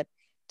Orlando, but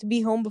to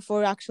be home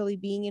before actually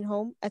being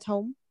at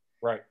home.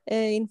 Right.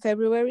 In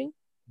February.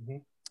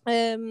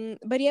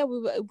 But yeah,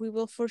 we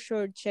will for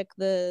sure check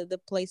the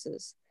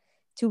places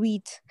to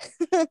eat.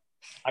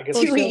 I guess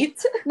to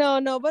eat.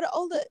 No, but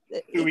all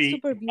it's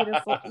super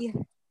beautiful. Yeah.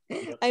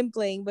 I'm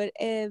playing, but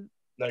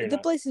the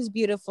place is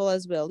beautiful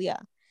as well. Yeah.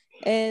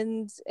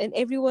 And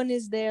everyone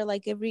is there.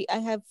 Like I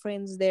have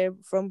friends there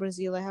from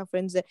Brazil. I have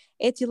friends there.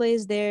 Etile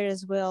is there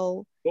as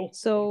well. Cool.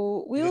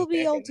 So we will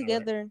be all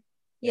together.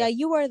 Yeah,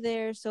 you are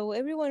there, so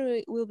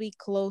everyone will be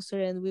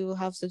closer, and we will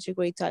have such a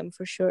great time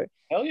for sure.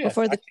 Hell yeah!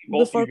 Before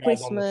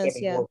Christmas,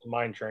 on the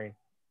mine train.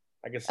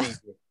 I can see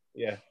you.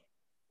 Yeah,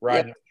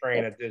 riding the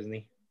train at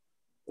Disney.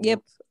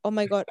 Yep. Oh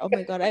my god.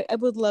 I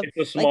would love.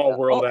 It's a small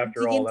world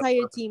after all. The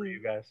entire team. For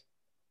you guys.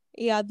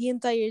 Yeah, the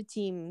entire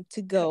team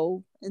to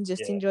go and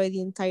just enjoy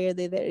the entire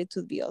day there. It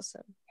would be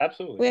awesome.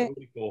 Absolutely. It would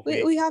be cool.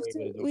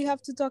 We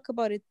have to talk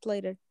about it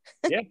later.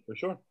 Yeah, for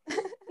sure.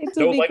 It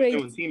would be great.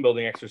 Doing team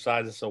building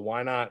exercises, so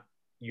why not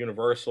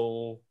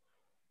Universal?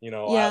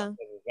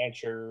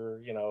 Adventure.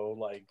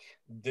 Like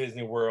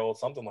Disney World,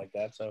 something like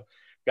that. So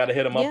got to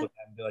hit them up with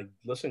that and be like,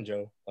 listen,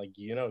 Joe, like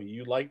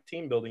you like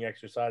team building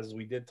exercises.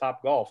 We did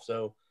Top Golf,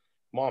 so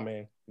come on,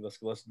 man. Let's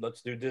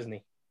do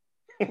Disney.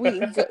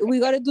 We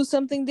got to do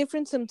something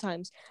different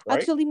sometimes. Right?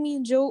 Actually, me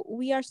and Joe,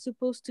 we are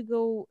supposed to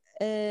go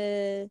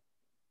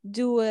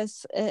do a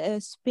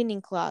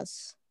spinning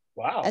class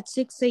Wow. at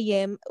 6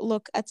 a.m.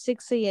 Look, at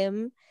 6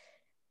 a.m.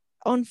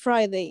 on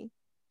Friday.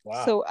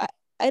 Wow. So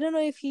I don't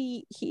know if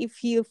if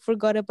he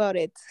forgot about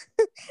it,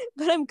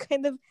 but I'm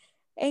kind of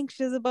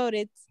anxious about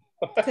it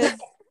because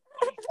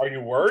Are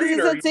you worried it's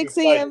or are at you 6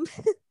 excited? a.m.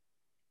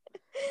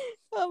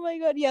 Oh my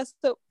god, yes.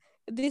 So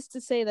this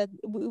to say that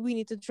we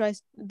need to try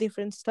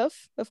different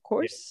stuff, of Yeah.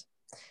 course.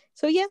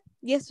 So yeah,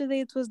 yesterday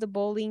it was the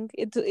bowling.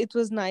 It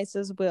was nice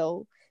as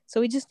well.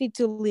 So we just need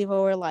to live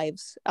our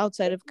lives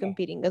outside of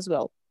competing as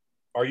well.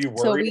 Are you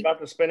So worried we about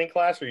the spinning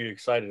class or are you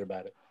excited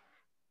about it?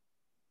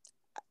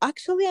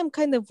 actually I'm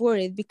kind of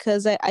worried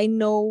because I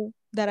know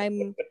that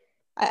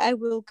I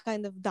will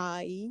kind of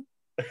die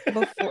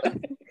before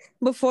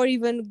before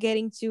even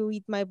getting to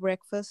eat my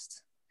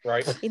breakfast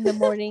Right? in the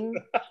morning.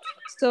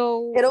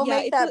 So It'll yeah,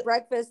 make it that was.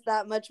 breakfast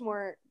that much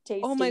more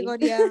Oh my tasty.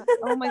 god, yeah.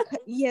 Oh my god,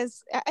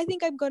 yes. I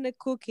think I'm gonna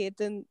cook it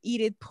and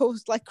eat it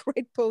post, like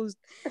right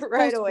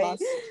Right post away.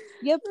 class.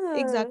 Yep,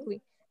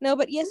 exactly. No,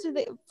 but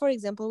yesterday, for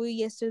example,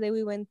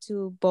 we went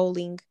to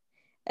bowling,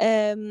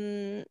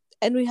 and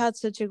we had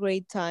such a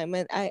great time,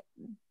 and I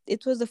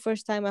it was the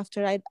first time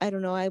after I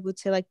don't know, I would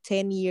say like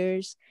 10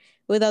 years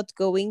without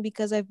going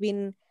because I've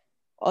been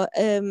uh,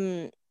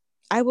 um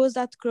I was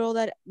that girl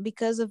that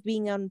because of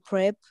being on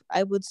prep,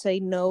 I would say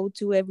no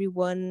to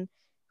everyone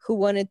who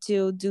wanted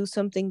to do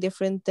something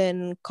different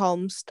than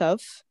calm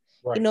stuff.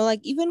 Right.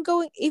 Like even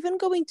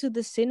going to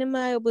the cinema,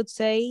 I would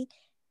say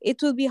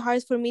it would be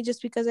hard for me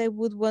just because I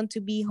would want to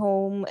be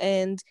home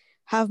and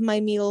have my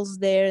meals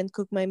there and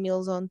cook my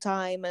meals on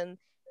time and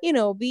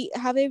be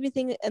have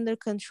everything under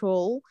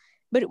control.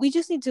 But we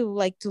just need to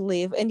like to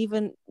live, and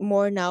even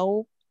more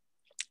now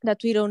that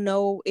we don't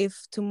know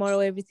if tomorrow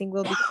everything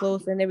will be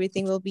closed and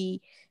everything will be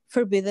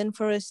forbidden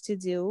for us to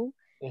do.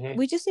 Hmm.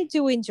 We just need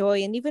to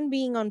enjoy, and even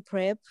being on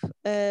prep,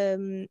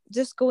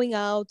 just going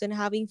out and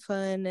having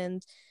fun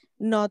and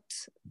not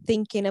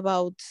thinking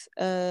about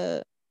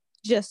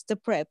just the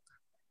prep,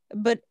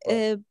 but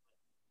Right.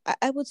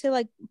 I would say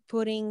like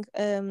putting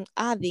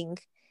adding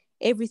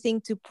everything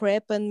to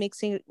prep and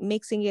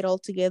mixing it all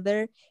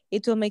together.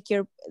 It will make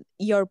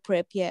your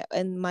prep, yeah,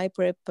 and my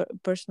prep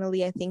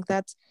personally, I think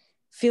that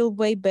feel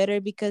way better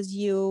because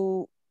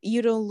you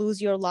don't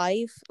lose your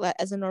life like,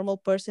 as a normal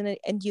person,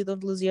 and you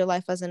don't lose your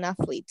life as an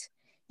athlete.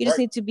 You just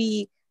Right. need to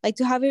be like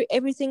to have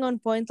everything on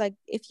point. Like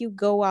if you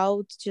go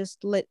out,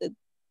 just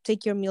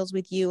take your meals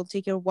with you,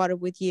 take your water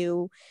with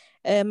you,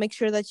 make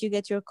sure that you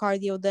get your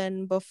cardio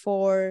done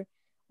before,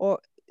 or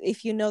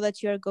if you know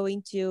that you are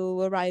going to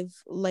arrive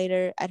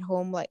later at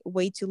home like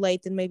way too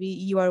late and maybe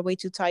you are way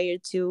too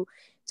tired to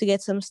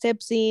get some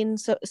steps in,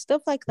 so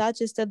stuff like that,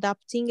 just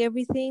adapting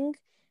everything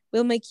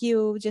will make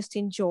you just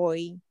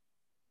enjoy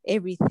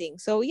everything.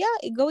 So yeah,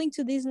 going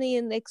to Disney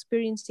and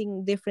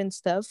experiencing different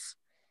stuff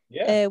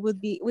Yeah. would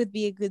be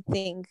a good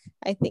thing,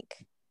 I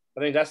think.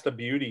 I think that's the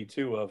beauty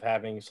too of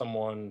having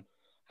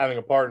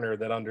a partner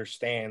that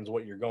understands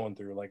what you're going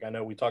through. Like I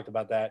know we talked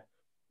about that,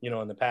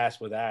 in the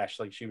past with Ash.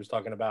 Like she was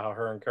talking about how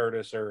her and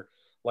Curtis are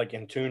like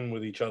in tune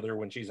with each other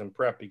when she's in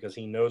prep because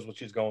he knows what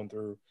she's going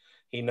through.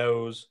 He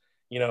knows,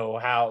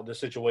 how the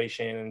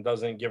situation and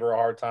doesn't give her a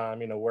hard time,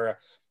 where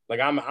like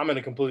I'm in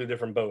a completely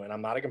different boat and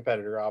I'm not a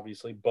competitor,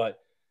 obviously, but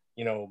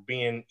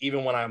being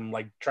even when I'm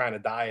like trying to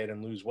diet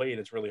and lose weight,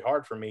 it's really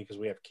hard for me because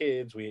we have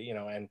kids,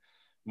 and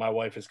my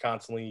wife is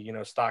constantly,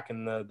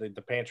 stocking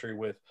the pantry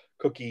with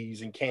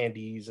cookies and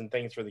candies and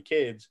things for the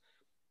kids.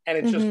 And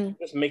Mm-hmm. it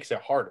just makes it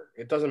harder.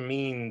 It doesn't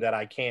mean that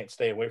I can't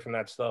stay away from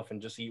that stuff and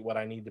just eat what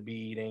I need to be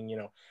eating.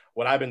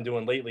 What I've been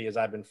doing lately is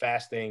I've been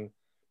fasting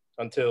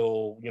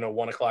until,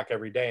 1 o'clock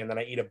every day. And then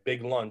I eat a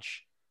big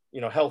lunch,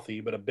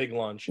 healthy, but a big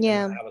lunch. And then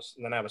Yeah.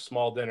 I have a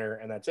small dinner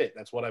and that's it.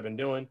 That's what I've been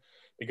doing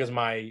because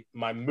my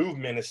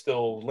movement is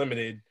still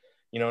limited,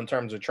 in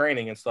terms of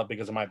training and stuff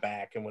because of my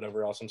back and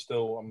whatever else.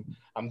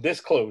 I'm this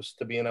close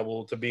to being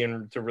able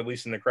to to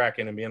releasing the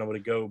Kraken and being able to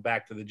go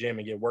back to the gym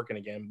and get working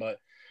again. But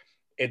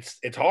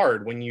it's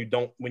hard when you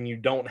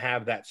don't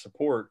have that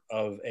support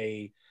of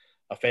a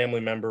family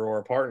member or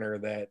a partner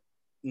that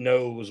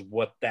knows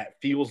what that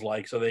feels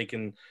like so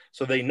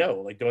they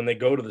know like when they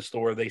go to the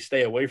store they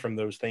stay away from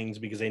those things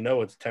because they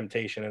know it's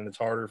temptation and it's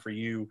harder for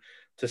you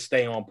to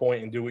stay on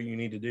point and do what you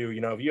need to do.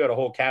 If you had a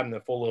whole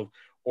cabinet full of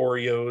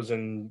Oreos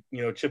and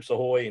Chips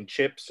Ahoy and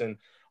chips and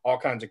all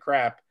kinds of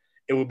crap,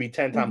 it would be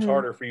 10 times Mm-hmm.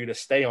 harder for you to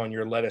stay on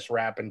your lettuce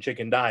wrap and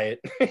chicken diet.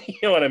 You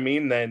know what I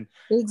mean? Then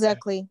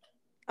Exactly.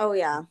 Oh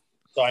yeah.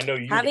 so I know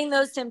you Having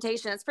those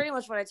temptations, that's pretty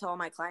much what I tell all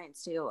my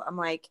clients too. I'm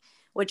like,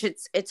 which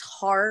it's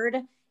hard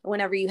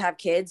whenever you have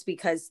kids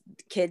because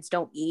kids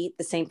don't eat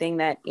the same thing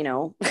that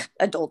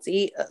adults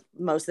eat.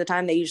 Most of the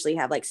time they usually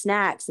have like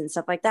snacks and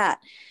stuff like that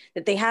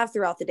they have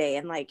throughout the day.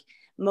 And like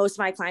most of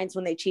my clients,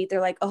 when they cheat,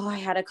 they're like, oh, I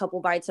had a couple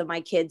bites of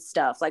my kids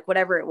stuff, like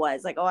whatever it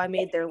was, like, oh, I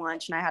made their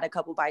lunch and I had a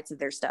couple bites of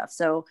their stuff.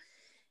 So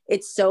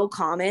it's so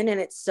common, and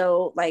it's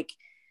so like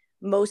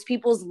most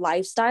people's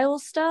lifestyle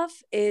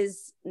stuff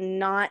is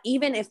not,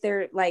 even if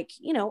they're like,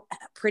 you know,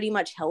 pretty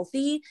much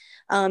healthy,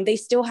 they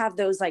still have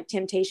those like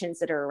temptations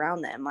that are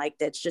around them. Like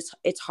that's just,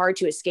 it's hard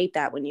to escape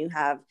that when you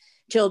have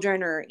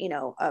children or, you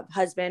know, a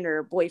husband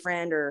or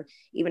boyfriend, or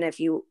even if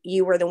you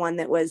were the one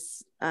that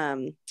was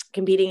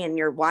competing and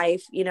your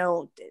wife, you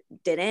know,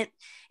 didn't.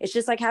 It's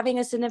just like having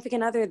a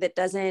significant other that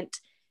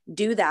doesn't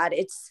do that.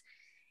 It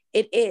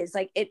is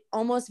like, it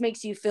almost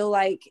makes you feel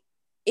like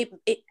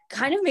it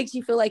kind of makes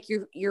you feel like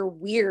you're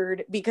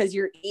weird because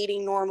you're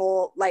eating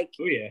normal, like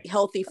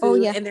healthy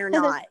food, and they're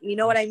not, you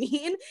know what I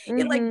mean?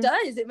 It like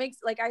does, it makes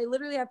like, I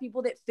literally have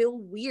people that feel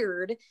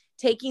weird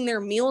taking their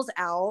meals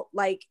out,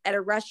 like at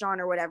a restaurant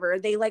or whatever.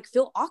 They like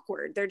feel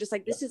awkward. They're just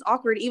like, this is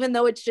awkward, even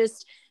though it's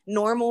just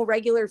normal,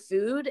 regular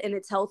food and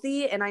it's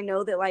healthy. And I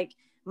know that like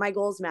my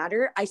goals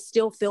matter. I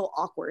still feel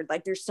awkward.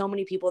 Like there's so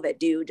many people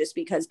that do, just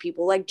because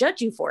people like judge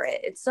you for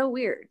it. It's so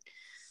weird.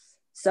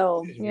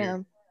 So yeah.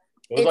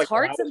 It was it's like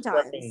hard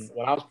sometimes.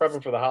 when I was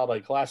prepping for the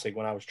Holiday Classic,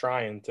 when I was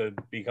trying to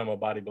become a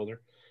bodybuilder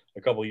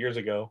a couple of years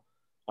ago,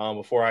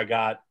 before I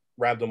got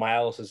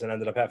rhabdomyolysis and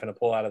ended up having to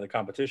pull out of the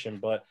competition.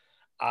 But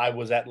I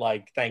was at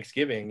like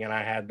Thanksgiving and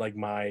I had like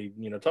my,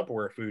 you know,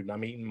 Tupperware food and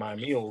I'm eating my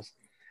meals.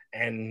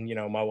 And, you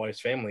know, my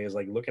wife's family is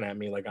like looking at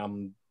me like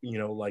I'm, you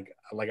know, like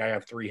I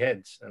have 3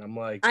 heads. And I'm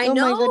like, I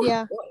know. Oh my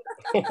God,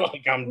 yeah.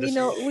 like I'm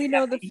we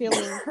know the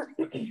feeling.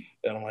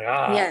 And I'm like,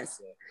 yes,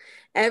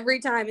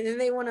 every time. And then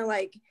they want to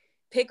like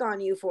pick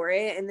on you for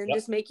it, and then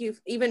just make you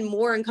even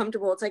more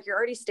uncomfortable. It's like, you're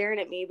already staring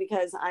at me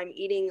because I'm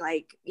eating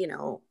like, you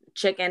know,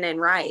 chicken and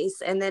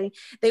rice, and then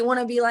they want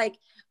to be like,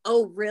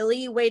 oh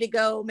really, way to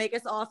go, make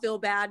us all feel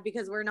bad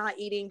because we're not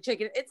eating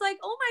chicken. It's like,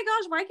 oh my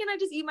gosh, why can't I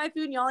just eat my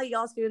food and y'all eat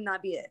y'all's food and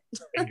not be it?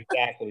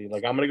 Exactly.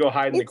 Like I'm gonna go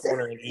hide in the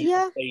corner and eat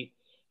a plate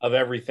of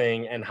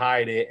everything and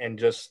hide it and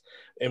just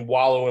and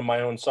wallow in my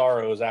own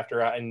sorrows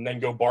after and then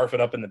go barf it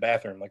up in the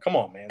bathroom. Like, come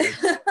on, man.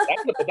 Like, that's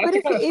the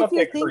kind of stuff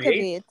that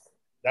creates.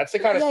 That's the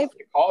kind of stuff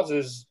that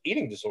causes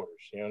eating disorders.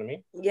 You know what I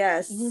mean?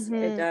 Yes,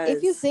 it does.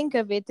 If you think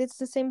of it, it's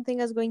the same thing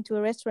as going to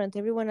a restaurant.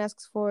 Everyone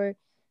asks for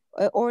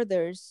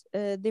orders,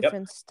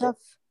 different stuff.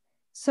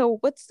 So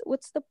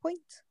what's the point?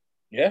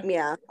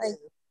 Yeah.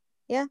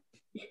 Yeah.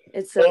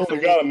 It's so oh my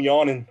God, I'm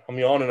yawning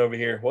over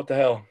here. What the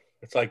hell?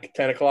 It's like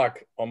 10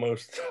 o'clock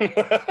almost.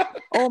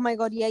 Oh my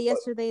God, yeah.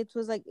 Yesterday it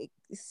was like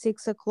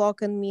 6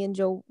 o'clock and me and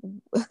Joe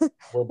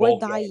we're both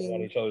dying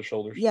on each other's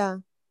shoulders. Yeah.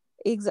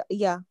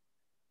 Yeah.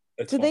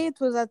 It's Today fun. it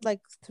was at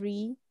like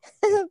 3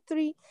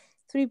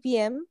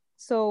 p.m.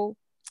 So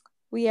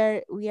we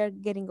are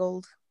getting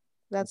old.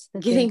 That's the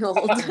getting thing.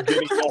 old.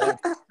 Getting old.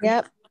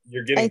 Yep.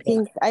 You're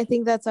getting I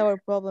think that's our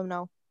problem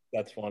now.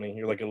 That's funny.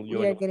 You're like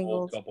We are getting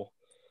old old couple.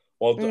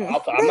 Well,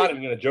 I'm not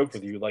even gonna joke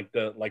with you.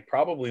 Like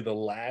probably the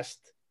last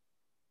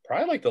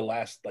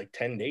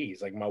 10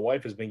 days. Like my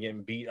wife has been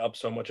getting beat up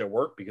so much at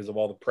work because of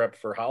all the prep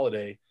for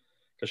holiday,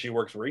 because she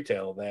works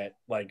retail, that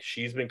like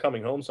she's been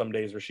coming home some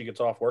days where she gets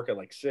off work at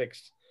like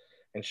 6,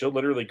 and she'll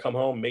literally come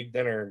home, make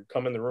dinner,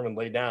 come in the room and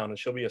lay down, and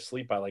she'll be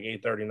asleep by like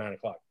 8:30, 9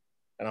 o'clock.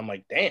 And I'm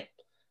like, damn.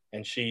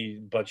 And she's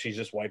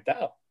just wiped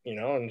out, you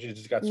know, and she's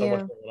just got so much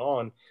going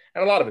on.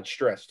 And a lot of it's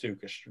stress too,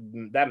 because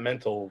that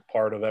mental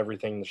part of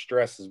everything, the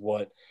stress is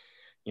what,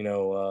 you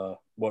know,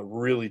 what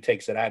really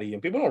takes it out of you.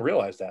 And people don't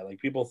realize that. Like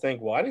people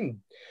think, well, I didn't,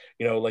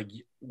 you know,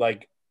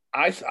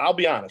 I'll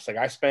be honest, like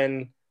I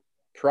spend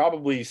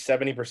probably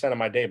 70% of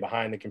my day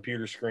behind the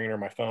computer screen or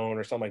my phone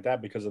or something like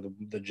that because of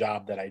the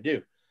job that I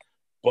do.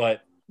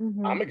 But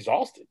I'm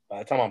exhausted by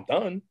the time I'm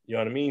done. You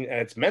know what I mean? And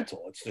it's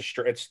mental.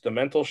 It's the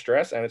mental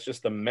stress, and it's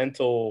just the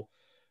mental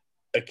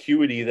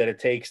acuity that it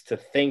takes to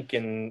think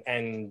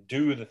and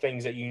do the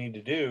things that you need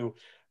to do.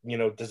 You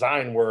know,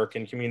 design work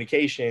and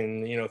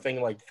communication. You know, things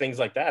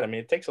like that. I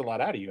mean, it takes a lot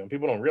out of you, and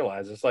people don't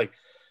realize. It's like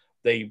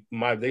they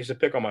used to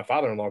pick on my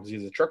father-in-law because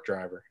he's a truck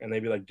driver, and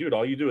they'd be like, "Dude,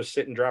 all you do is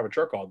sit and drive a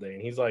truck all day,"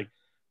 and he's like,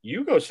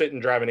 "You go sit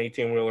and drive an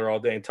 18-wheeler all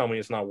day and tell me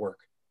it's not work."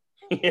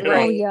 You know?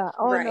 Oh yeah.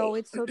 Oh no,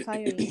 it's so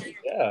tiring.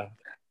 Yeah.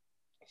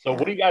 So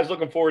what are you guys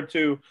looking forward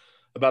to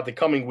about the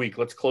coming week?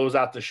 Let's close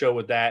out the show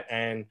with that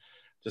and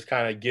just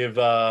kind of give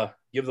the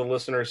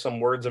listeners some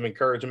words of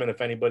encouragement if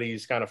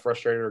anybody's kind of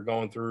frustrated or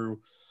going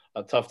through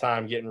a tough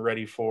time getting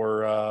ready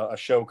for a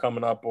show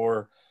coming up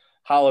or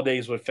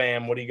holidays with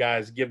fam. What do you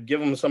guys give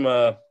them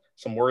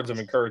some words of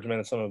encouragement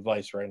and some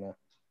advice right now?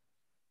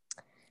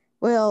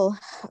 Well,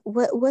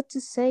 what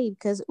to say,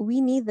 because we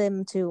need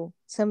them too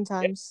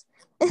sometimes.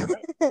 Yeah.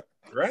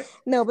 Right.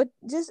 No, but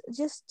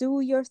just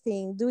do your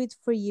thing. Do it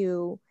for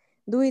you.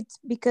 Do it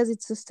because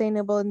it's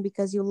sustainable and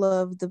because you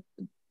love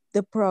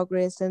the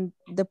progress and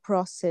the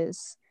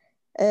process.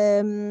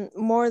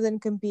 More than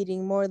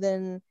competing, more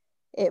than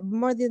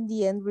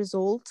the end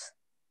result.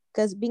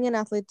 Because being an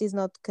athlete is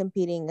not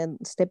competing and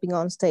stepping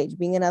on stage.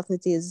 Being an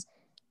athlete is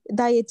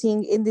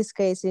dieting. In this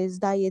case, is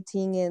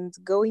dieting and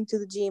going to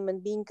the gym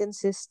and being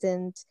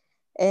consistent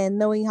and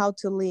knowing how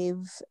to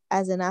live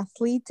as an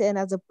athlete and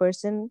as a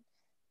person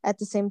at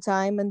the same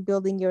time, and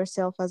building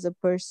yourself as a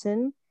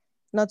person,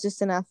 not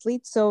just an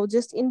athlete. So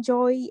just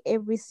enjoy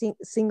every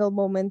single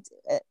moment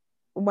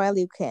while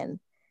you can.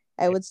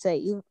 I would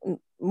say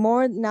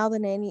more now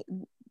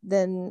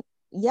than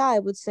I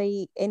would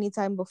say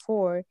anytime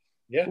before.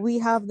 Yeah. We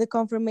have the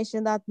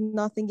confirmation that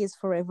nothing is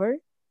forever.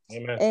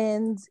 Amen.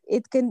 And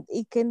it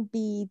can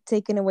be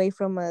taken away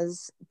from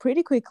us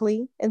pretty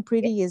quickly and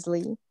pretty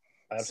easily.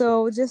 Absolutely.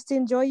 So just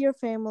enjoy your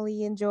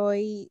family,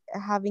 enjoy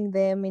having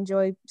them,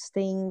 enjoy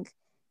staying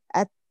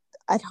at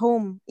at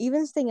home,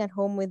 even staying at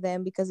home with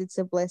them, because it's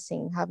a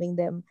blessing having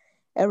them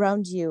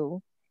around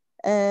you.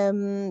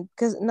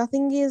 Because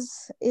nothing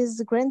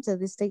is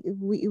granted.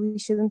 We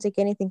shouldn't take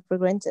anything for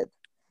granted.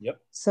 Yep.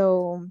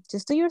 So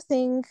just do your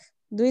thing,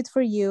 do it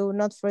for you,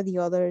 not for the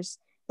others.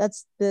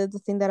 That's the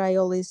thing that I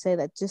always say,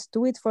 that just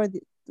do it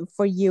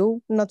for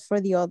you, not for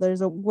the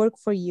others, or work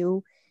for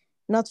you,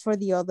 not for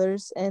the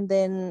others, and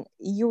then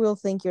you will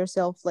thank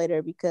yourself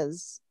later,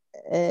 because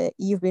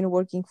you've been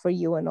working for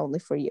you and only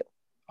for you.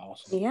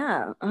 Awesome.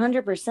 Yeah,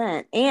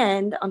 100%.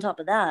 And on top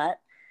of that,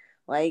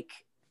 like,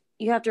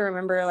 you have to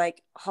remember,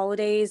 like,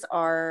 holidays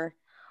are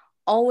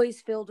always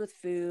filled with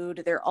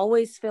food. They're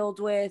always filled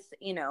with,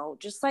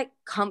 just like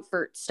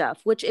comfort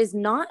stuff, which is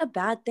not a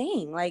bad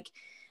thing. Like,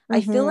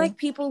 I feel Mm-hmm. like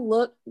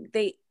people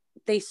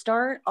they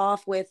start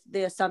off with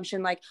the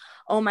assumption like,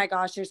 oh my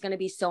gosh, there's going to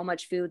be so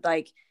much food.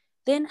 Like,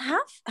 then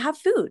have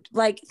food.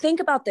 Like, think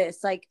about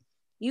this. Like,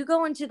 you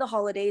go into the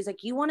holidays,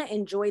 like, you want to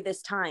enjoy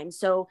this time.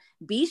 So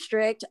be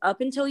strict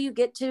up until you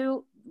get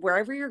to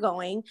wherever you're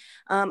going.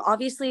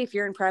 Obviously, if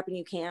you're in prep and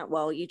you can't,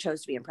 well, you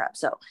chose to be in prep.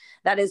 So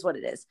that is what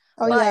it is.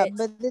 Oh yeah,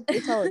 But but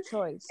it's our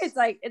choice. it's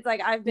like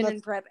I've been Not.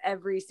 in prep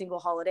every single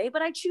holiday,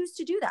 but I choose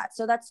to do that.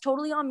 So that's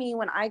totally on me.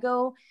 When I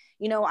go,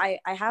 I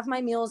have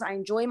my meals, I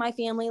enjoy my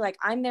family. Like,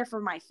 I'm there for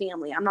my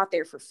family. I'm not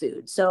there for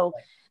food. So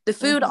the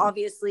food Mm-hmm.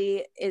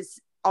 obviously is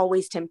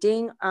always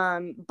tempting.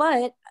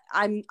 But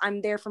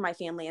I'm there for my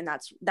family, and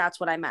that's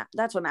what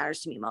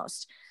matters to me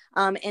most.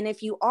 And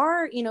if you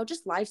are,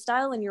 just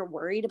lifestyle and you're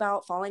worried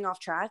about falling off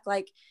track,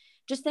 like,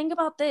 just think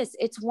about this.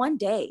 It's one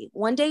day.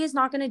 One day is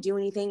not going to do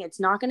anything. It's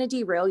not going to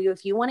derail you.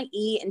 If you want to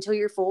eat until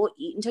you're full,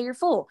 eat until you're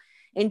full.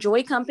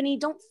 Enjoy company.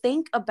 Don't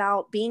think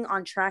about being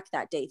on track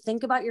that day.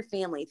 Think about your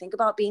family. Think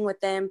about being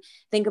with them.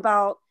 Think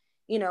about,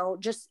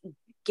 just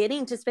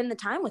getting to spend the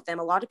time with them.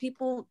 A lot of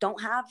people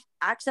don't have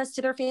access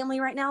to their family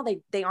right now.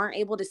 They aren't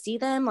able to see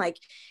them. Like,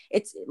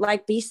 it's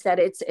like B said,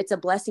 it's a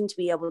blessing to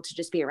be able to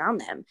just be around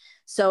them.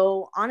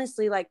 So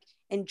honestly, like,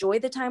 enjoy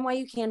the time while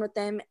you can with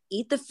them.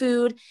 Eat the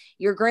food.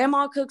 Your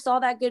grandma cooks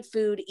all that good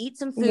food. Eat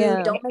some food.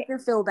 Yeah. Don't make her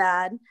feel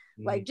bad.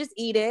 Like, just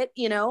eat it,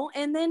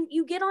 and then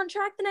you get on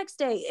track the next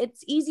day.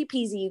 It's easy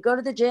peasy. You go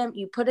to the gym,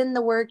 you put in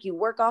the work, you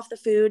work off the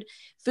food.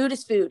 Food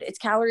is food. It's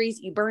calories.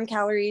 You burn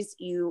calories.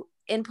 You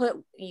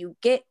input, you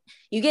get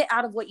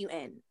out of what you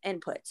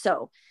input.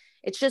 So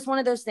it's just one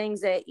of those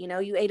things that,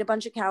 you ate a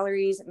bunch of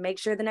calories. Make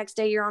sure the next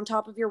day you're on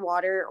top of your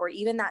water, or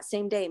even that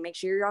same day, make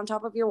sure you're on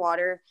top of your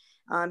water.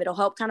 It'll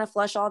help kind of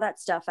flush all that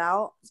stuff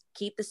out,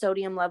 keep the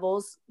sodium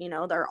levels,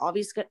 they're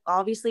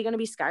obviously going to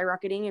be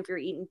skyrocketing if you're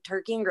eating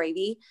turkey and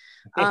gravy,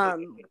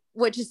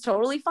 which is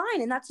totally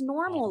fine. And that's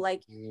normal.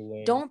 Like,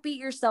 don't beat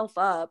yourself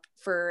up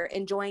for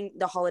enjoying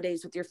the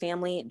holidays with your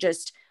family.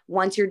 Just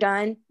once you're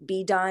done,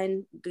 be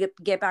done,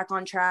 get back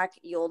on track.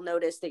 You'll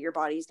notice that your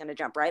body's going to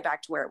jump right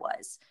back to where it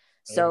was.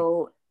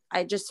 So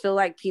I just feel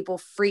like people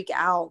freak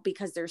out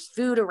because there's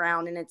food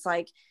around, and it's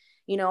like,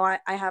 I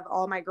have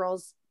all my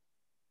girls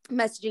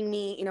messaging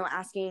me,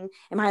 asking,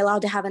 am I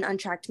allowed to have an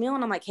untracked meal?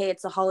 And I'm like, hey,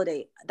 it's a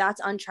holiday.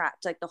 That's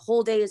untracked. Like, the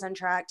whole day is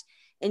untracked.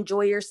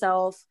 Enjoy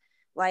yourself.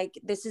 Like,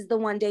 this is the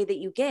one day that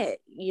you get,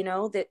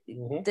 that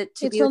to It's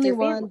be with only your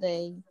one family.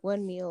 day,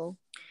 one meal,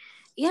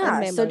 one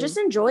Yeah. So just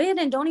memory. enjoy it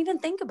and don't even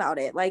think about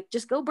it. Like,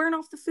 just go burn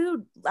off the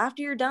food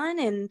after you're done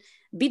and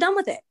be done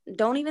with it.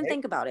 Don't even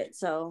think about it.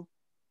 So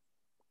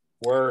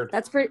Word.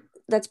 That's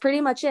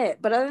pretty much it.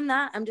 But other than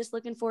that, I'm just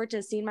looking forward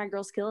to seeing my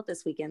girls kill it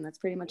this weekend. That's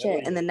pretty much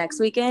it. And then next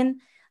weekend,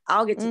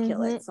 I'll get to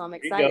kill it. So I'm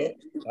excited.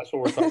 That's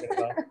what we're talking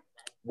about.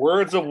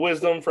 Words of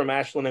wisdom from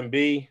Ashlyn and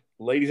B.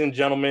 Ladies and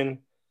gentlemen,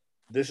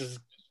 this is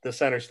the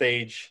center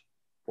stage.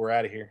 We're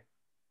out of here.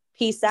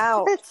 Peace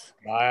out.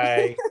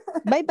 Bye.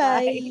 Bye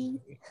bye.